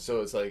 Yeah.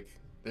 So it's like,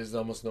 there's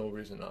almost no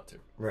reason not to.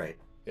 Right.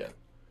 Yeah.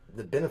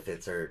 The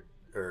benefits are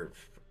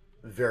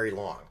very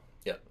long.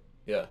 Yeah.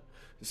 Yeah.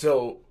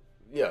 So,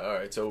 yeah, all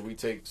right. So we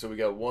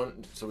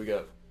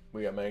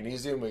got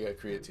magnesium, we got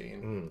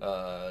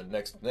creatine.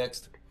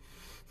 Next.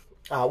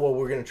 Well,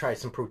 we're going to try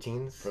some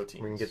proteins. We're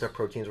going to get the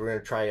proteins. We're going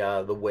to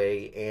try the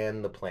whey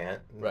and the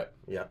plant. Right.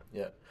 Yeah.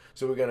 Yeah.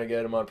 So we're going to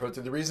get them on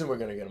protein. The reason we're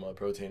going to get them on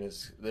protein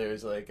is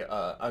there's like,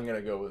 I'm going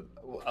to go with,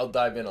 I'll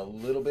dive in a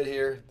little bit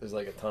here. There's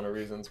like a ton of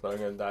reasons, but I'm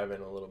going to dive in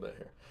a little bit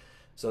here.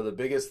 So the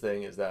biggest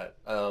thing is that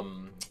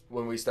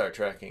when we start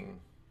tracking,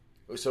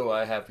 so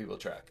I have people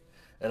track.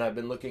 And I've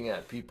been looking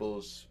at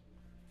people's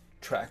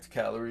tracked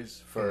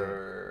calories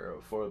for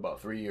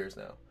about 3 years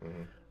now.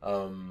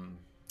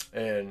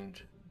 And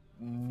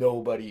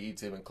nobody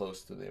eats even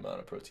close to the amount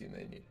of protein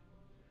they need.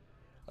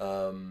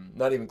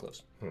 Not even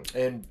close.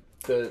 And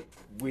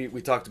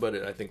we talked about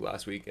it, I think,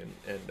 last week, and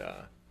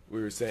I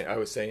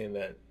was saying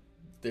that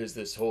there's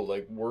this whole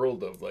like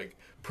world of like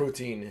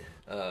protein,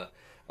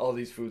 all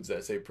these foods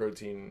that say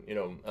protein,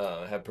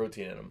 have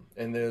protein in them,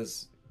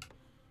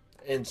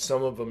 and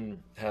some of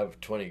them have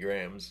 20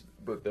 grams,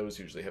 but those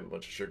usually have a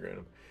bunch of sugar in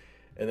them.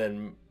 And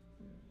then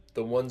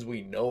the ones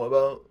we know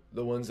about,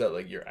 the ones that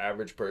like your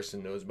average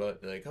person knows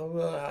about, they're like,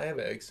 I have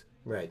eggs.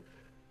 Right.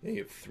 Yeah, you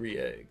have 3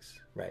 eggs.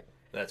 Right.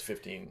 That's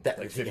 15.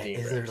 15 grams.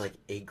 Isn't there like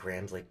 8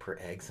 grams like per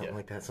egg, something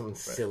like that? Something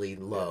silly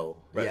low.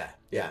 Right.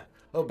 Yeah.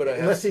 Oh, but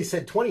unless he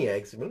said 20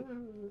 eggs.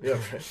 Yeah,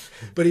 right.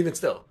 But even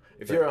still,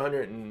 if you're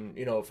 100 and,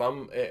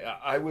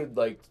 I would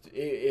like,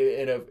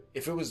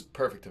 if it was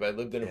perfect, if I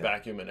lived in a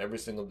vacuum and every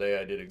single day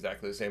I did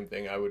exactly the same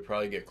thing, I would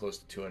probably get close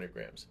to 200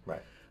 grams.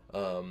 Right.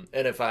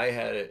 And if I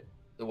had it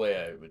the way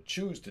I would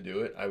choose to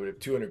do it, I would have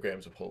 200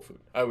 grams of whole food.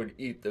 I would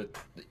eat the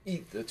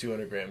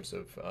 200 grams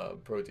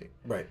of protein.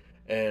 Right.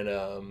 And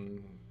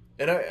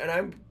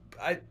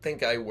I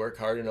think I work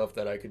hard enough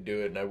that I could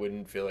do it, and I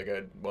wouldn't feel like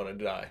I'd want to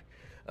die.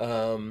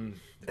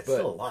 It's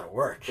still a lot of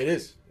work. It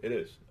is.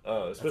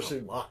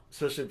 Especially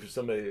for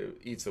somebody who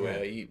eats the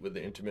way I eat with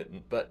the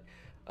intermittent. But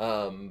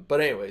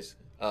anyways,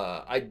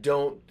 I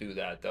don't do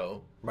that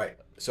though. Right.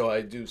 So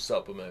I do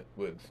supplement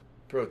with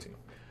protein.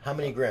 How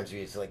many grams do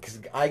you use? Like, because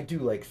I do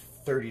like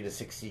 30 to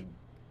 60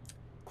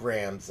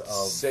 grams of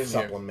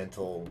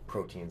supplemental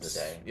proteins a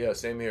day. Yeah,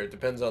 same here. It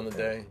depends on the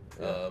day.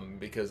 Yeah.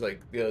 Because like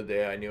the other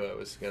day I knew I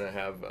was gonna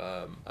have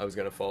I was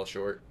gonna fall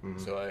short,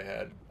 so I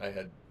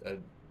had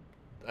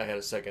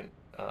a second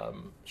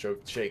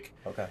shake.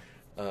 Okay.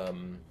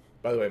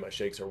 By the way, my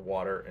shakes are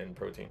water and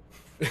protein.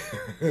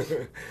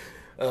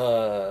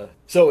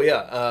 So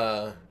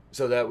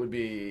that would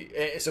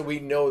be, so we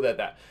know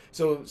that.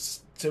 So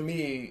to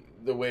me,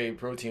 the way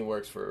protein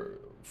works for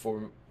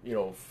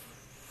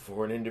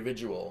an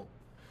individual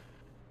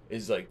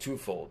is like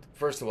twofold.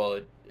 First of all,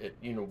 it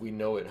we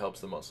know it helps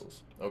the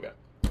muscles. Okay,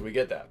 so we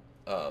get that.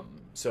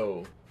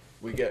 So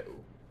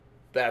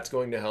that's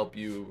going to help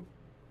you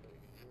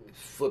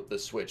flip the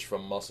switch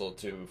from muscle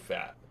to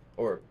fat,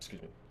 or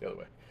excuse me, the other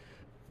way,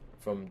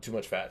 from too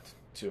much fat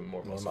to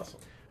more muscle.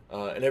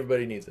 And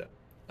everybody needs that.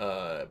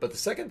 But the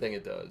second thing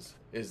it does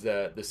is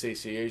that the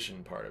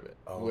satiation part of it,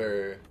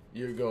 where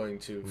you're going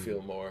to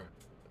feel more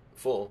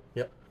full,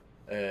 Yep.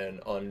 and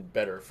on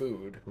better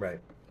food, Right.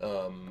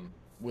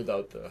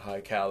 Without the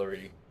high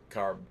calorie,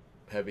 carb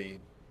heavy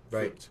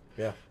Right. foods.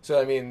 Yeah.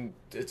 So I mean,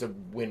 it's a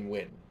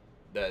win-win.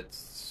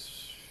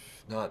 That's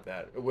not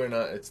that we're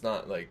not. It's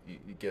not like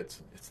you get.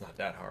 It's not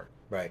that hard.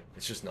 Right.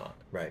 It's just not.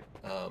 Right.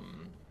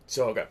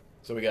 So okay.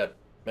 So we got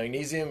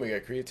magnesium, we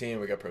got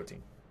creatine, we got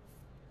protein.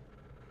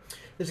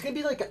 There's gonna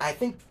be like, I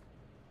think,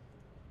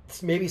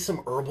 maybe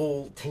some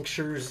herbal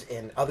tinctures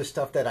and other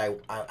stuff that I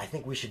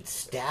think we should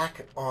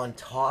stack on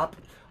top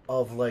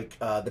of like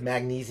the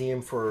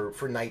magnesium for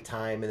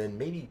nighttime, and then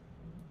maybe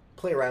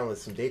play around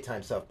with some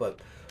daytime stuff. But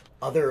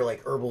other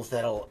like herbals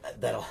that'll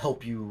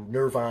help you,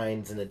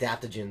 nervines and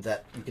adaptogens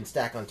that you can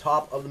stack on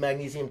top of the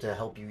magnesium to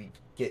help you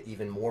get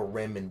even more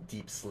REM and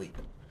deep sleep.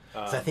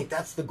 So I think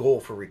that's the goal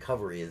for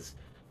recovery, is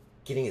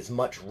getting as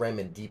much REM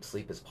and deep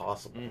sleep as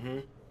possible.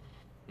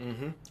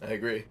 I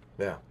agree.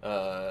 Yeah.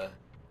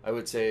 I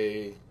would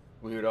say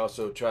we would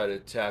also try to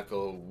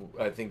tackle.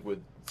 I think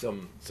with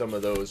some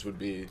of those would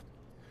be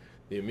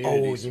the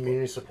immunity. The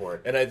immunity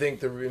support. And I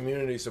think the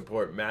immunity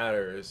support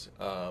matters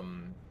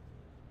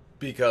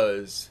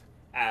because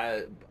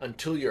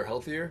until you're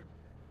healthier,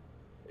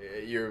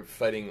 you're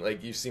fighting,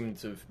 like, you seem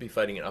to be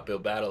fighting an uphill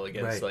battle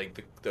against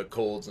like the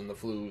colds and the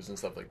flus and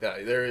stuff like that.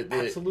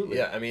 Absolutely.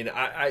 Yeah, I mean,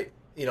 I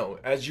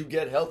as you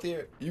get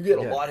healthier, you get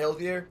a lot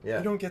healthier. Yeah.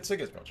 You don't get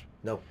sick as much.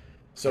 No.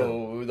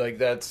 So like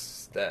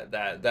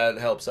that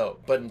helps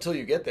out. But until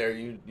you get there,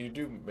 you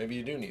do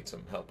need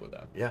some help with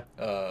that. Yeah.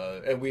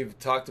 And we've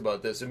talked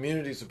about this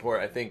immunity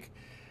support. I think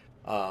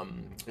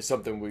is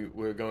something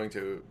we're going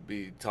to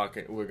be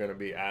talking. We're going to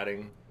be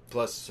adding.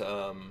 Plus,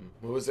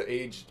 what was the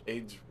age?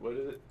 What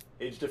is it?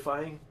 Age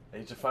defying?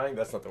 Age defying?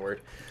 That's not the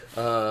word.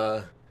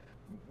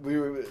 We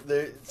were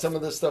there. Some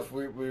of the stuff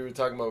we were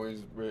talking about was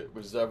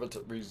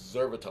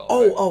resveratrol.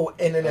 Oh, How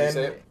do you say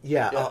NNM. it?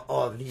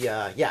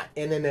 Yeah. Yeah.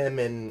 NNM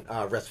and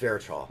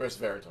resveratrol.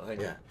 Resveratrol.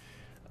 Thank you.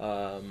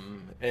 Yeah.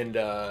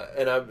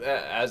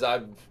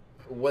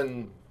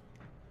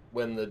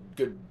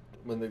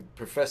 When the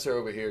professor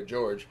over here,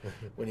 George,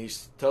 when he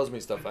tells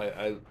me stuff,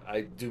 I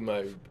do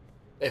my,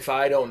 if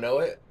I don't know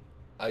it,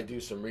 I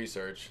do some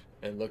research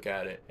and look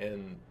at it,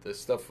 and the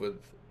stuff with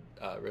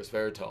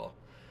resveratrol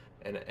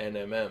and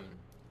NMM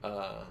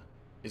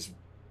is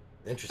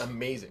Interesting.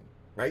 amazing.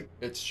 Right?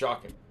 It's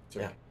shocking to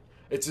Yeah. me.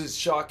 It's as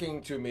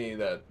shocking to me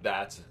that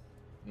that's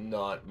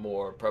not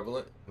more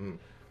prevalent.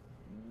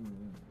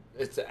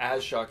 It's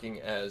as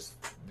shocking as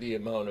the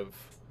amount of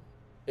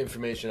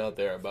information out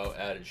there about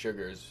added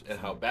sugars and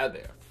how bad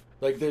they are.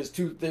 Like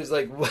there's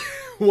like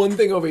one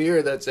thing over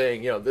here that's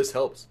saying, this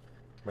helps.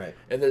 Right.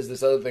 And there's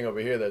this other thing over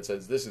here that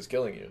says this is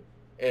killing you.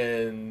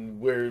 And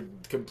we're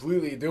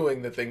completely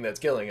doing the thing that's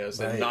killing us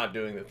and not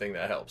doing the thing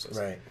that helps us.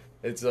 Right.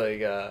 It's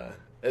like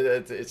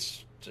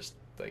it's just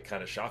like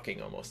kind of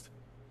shocking almost.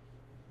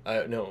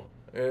 No,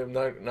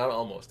 not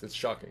almost. It's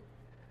shocking.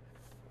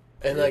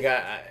 And like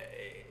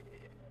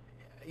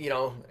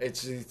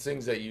it's these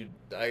things that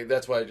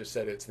that's why I just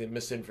said it's the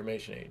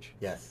misinformation age.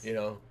 Yes.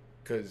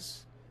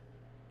 Because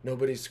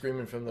nobody's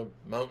screaming from the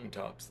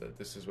mountaintops that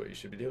this is what you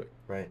should be doing.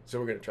 Right. So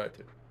we're gonna try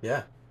to.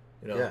 Yeah.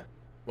 Yeah.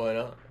 Why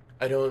not?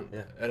 I don't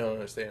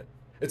understand.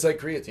 It's like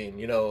creatine.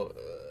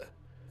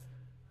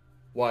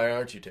 Why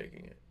aren't you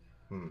taking it?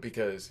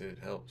 Because it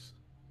helps.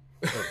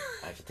 I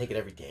have to take it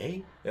every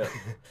day?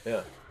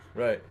 Yeah,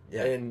 right.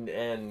 Yeah.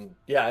 And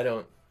yeah, I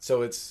don't.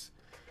 So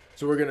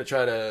we're gonna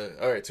try to.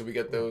 All right, so we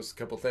got those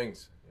couple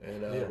things,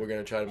 and we're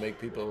gonna try to make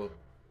people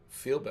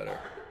feel better,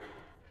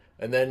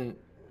 and then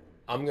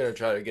I'm gonna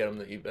try to get them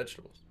to eat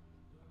vegetables.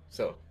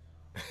 So.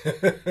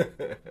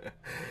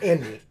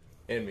 And meat.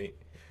 And meat.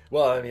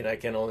 Well, I mean, I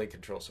can only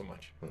control so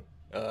much.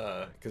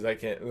 Because I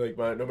can't,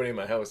 nobody in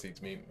my house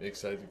eats meat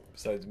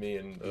besides me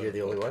and... You're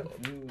the only one?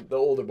 The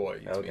older boy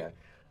eats meat. Okay.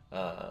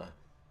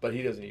 But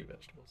he doesn't eat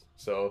vegetables.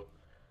 So...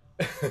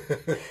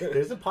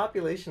 There's a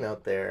population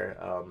out there,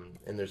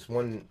 and there's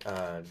one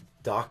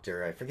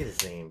doctor, I forget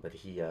his name, but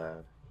he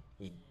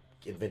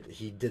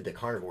did the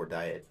carnivore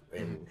diet,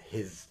 and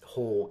his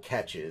whole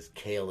catch is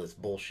kale is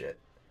bullshit.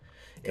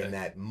 Okay. And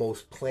that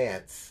most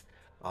plants,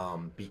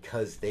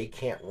 because they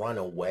can't run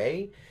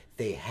away,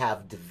 they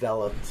have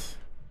developed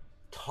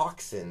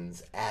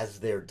toxins as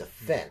their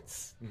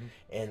defense.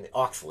 And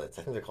oxalates,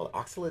 I think they're called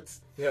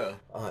oxalates. Yeah.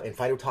 And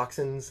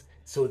phytotoxins,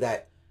 so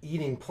that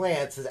eating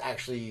plants is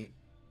actually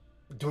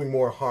doing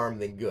more harm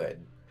than good.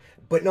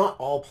 But not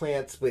all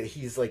plants, but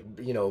he's like,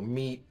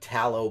 meat,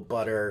 tallow,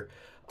 butter,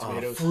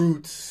 tomatoes,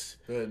 fruits.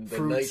 The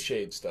fruits.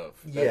 Nightshade stuff.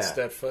 Yeah.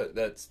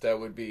 That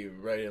would be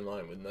right in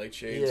line with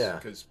nightshades. Yeah.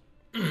 Because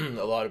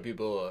a lot of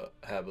people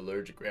have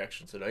allergic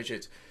reactions to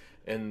nightshades.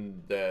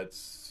 And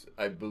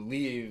I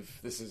believe,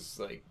 this is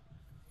like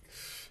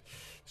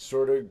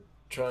sort of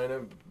trying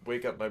to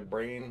wake up my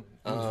brain.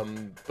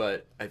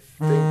 But I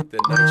think the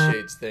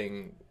nightshades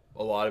thing,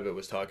 a lot of it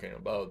was talking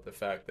about the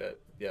fact that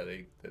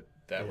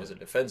that was a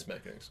defense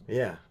mechanism.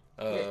 Yeah.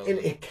 And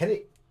it kind of,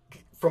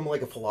 from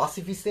like a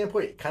philosophy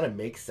standpoint, it kind of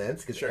makes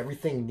sense because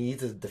everything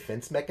needs a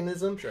defense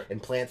mechanism. Sure.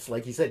 And plants,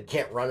 like you said,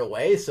 can't run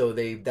away, so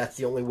that's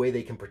the only way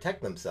they can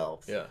protect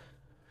themselves. Yeah.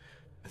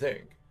 I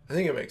think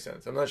it makes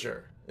sense. I'm not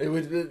sure.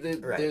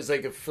 There's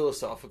like a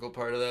philosophical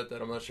part of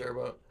that I'm not sure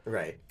about.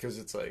 Right. Because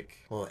it's like,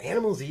 well,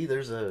 animals eat.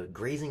 There's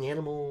grazing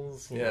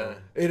animals. You know.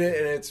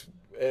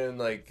 And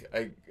like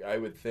I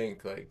would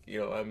think like, you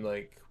know, I'm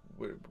like,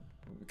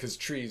 because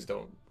trees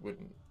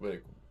wouldn't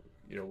like,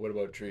 you know, what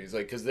about trees?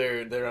 Like, because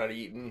they're not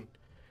eating,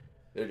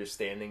 they're just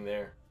standing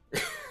there.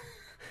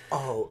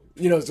 Oh,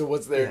 you know, so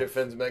what's their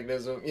defense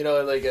mechanism? You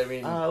know, like, I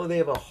mean, they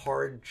have a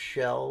hard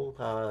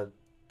shell.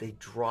 They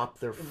drop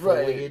their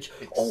foliage.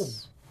 Right.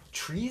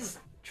 Trees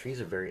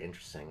are very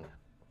interesting.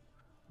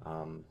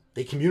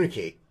 They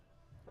communicate.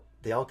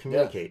 They all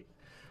communicate. Yeah.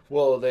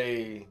 Well,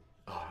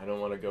 I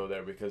don't want to go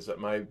there because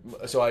I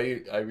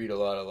read a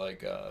lot of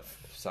like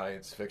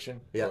science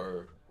fiction. Yeah.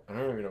 Or I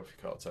don't even know if you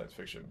call it science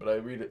fiction, but I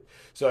read it.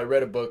 So I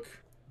read a book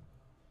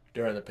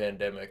during the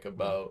pandemic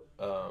about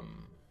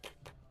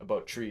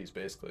trees,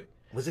 basically.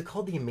 Was it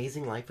called The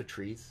Amazing Life of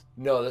Trees?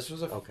 No, this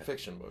was a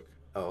fiction book.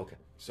 Oh, okay.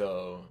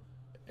 So,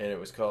 and it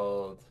was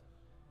called,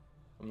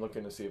 I'm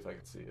looking to see if I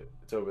can see it.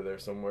 It's over there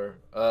somewhere.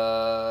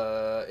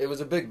 It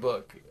was a big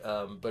book,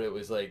 but it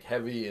was like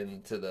heavy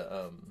into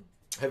the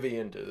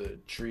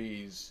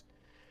trees,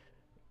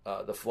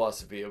 the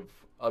philosophy of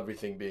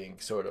everything being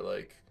sort of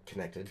like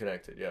connected,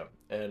 yeah,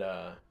 and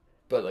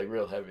but like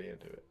real heavy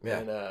into it, yeah.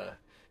 And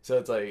so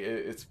it's like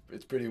it's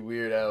pretty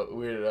weirded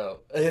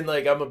out, and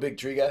like I'm a big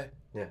tree guy,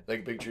 yeah, like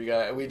a big tree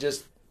guy.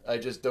 I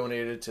just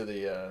donated to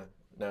the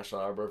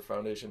National Arbor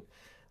Foundation,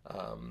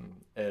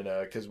 and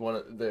because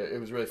it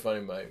was really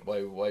funny.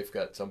 My wife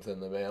got something in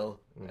the mail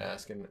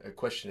asking a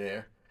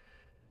questionnaire.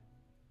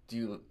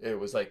 It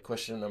was like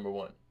question number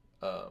 1.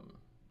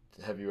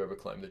 Have you ever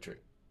climbed a tree?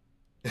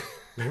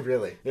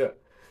 Really? Yeah.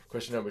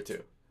 Question number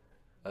 2.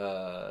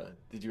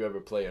 Did you ever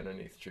play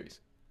underneath trees?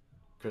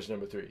 Question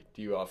number 3.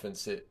 Do you often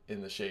sit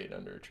in the shade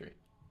under a tree?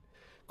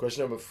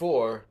 Question number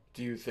 4.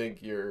 Do you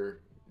think your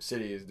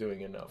city is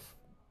doing enough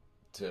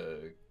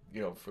to,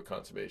 you know, for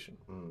conservation?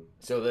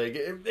 So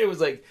it was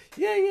like,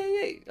 yeah.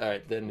 All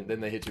right, then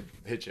they hit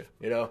you,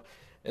 you know?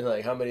 And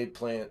like, how many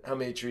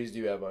trees do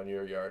you have on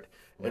your yard?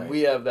 And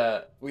we have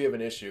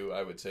an issue,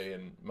 I would say,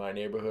 in my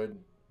neighborhood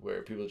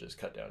where people just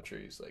cut down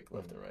trees like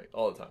left and right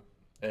all the time.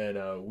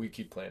 And we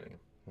keep planting them.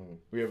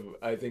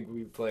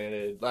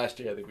 Last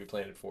year we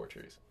planted 4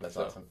 trees. That's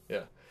awesome.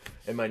 Yeah.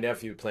 And my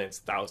nephew plants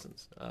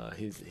thousands.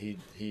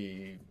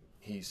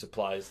 He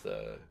supplies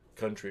the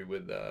country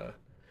with the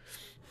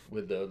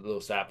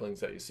little saplings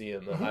that you see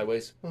in the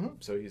highways. Mm-hmm.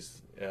 So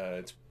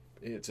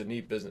it's a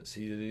neat business.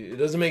 He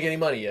doesn't make any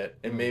money yet,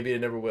 and maybe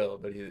it never will,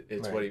 but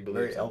it's what he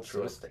believes in. Very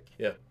altruistic.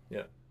 So,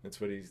 yeah.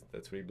 That's what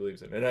he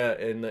believes in.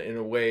 And in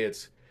a way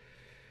it's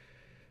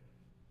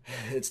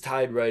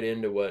tied right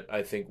into what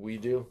I think we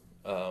do.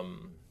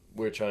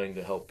 We're trying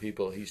to help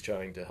people. He's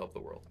trying to help the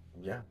world.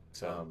 Yeah.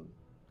 So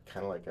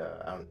kind of like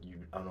I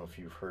don't know if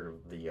you've heard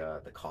of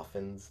the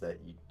coffins that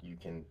you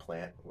can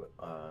plant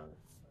a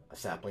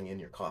sapling in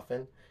your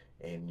coffin,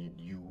 and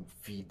you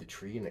feed the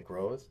tree and it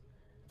grows.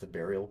 It's a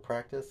burial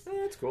practice. Yeah,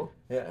 that's cool.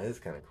 Yeah, it is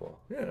kind of cool.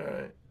 Yeah, all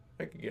right.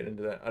 I could get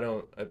into that. I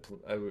don't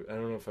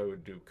know if I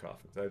would do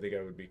coffins. I think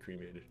I would be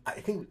cremated. I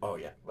think. Oh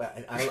yeah.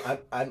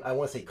 I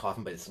want to say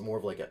coffin, but it's more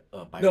of like a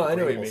no, I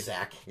know what you mean.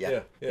 Sack.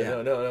 Yeah.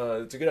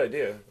 No. It's a good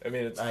idea. I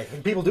mean, I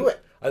think people do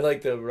it. I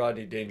like the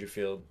Rodney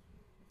Dangerfield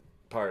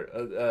part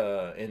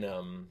in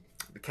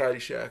the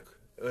Caddyshack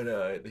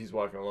when he's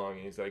walking along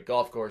and he's like,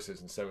 golf courses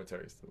and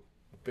cemeteries, the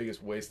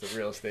biggest waste of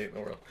real estate in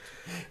the world.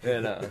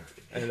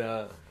 And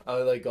I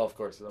like golf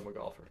courses. I'm a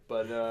golfer,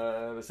 but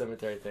the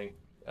cemetery thing,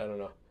 I don't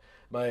know.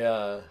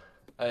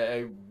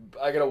 I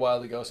got a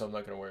while to go, so I'm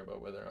not going to worry about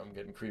whether I'm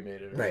getting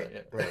cremated or not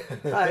yet.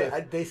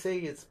 Right. They say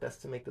it's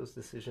best to make those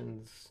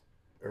decisions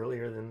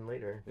earlier than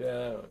later.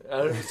 Yeah.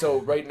 So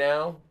right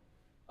now,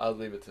 I'll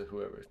leave it to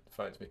whoever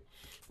finds me.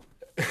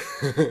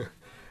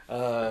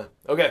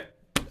 Okay.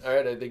 All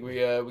right. I think we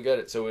got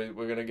it. So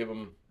we're going to give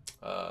them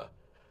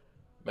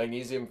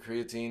magnesium,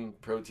 creatine,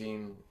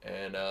 protein,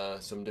 and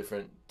some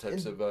different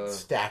types of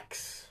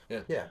stacks.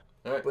 Yeah.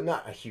 All right. But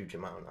not a huge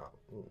amount.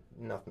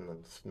 Nothing to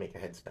make a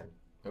head spin.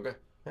 Okay.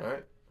 Yeah.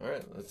 All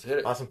right. Let's hit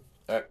it. Awesome.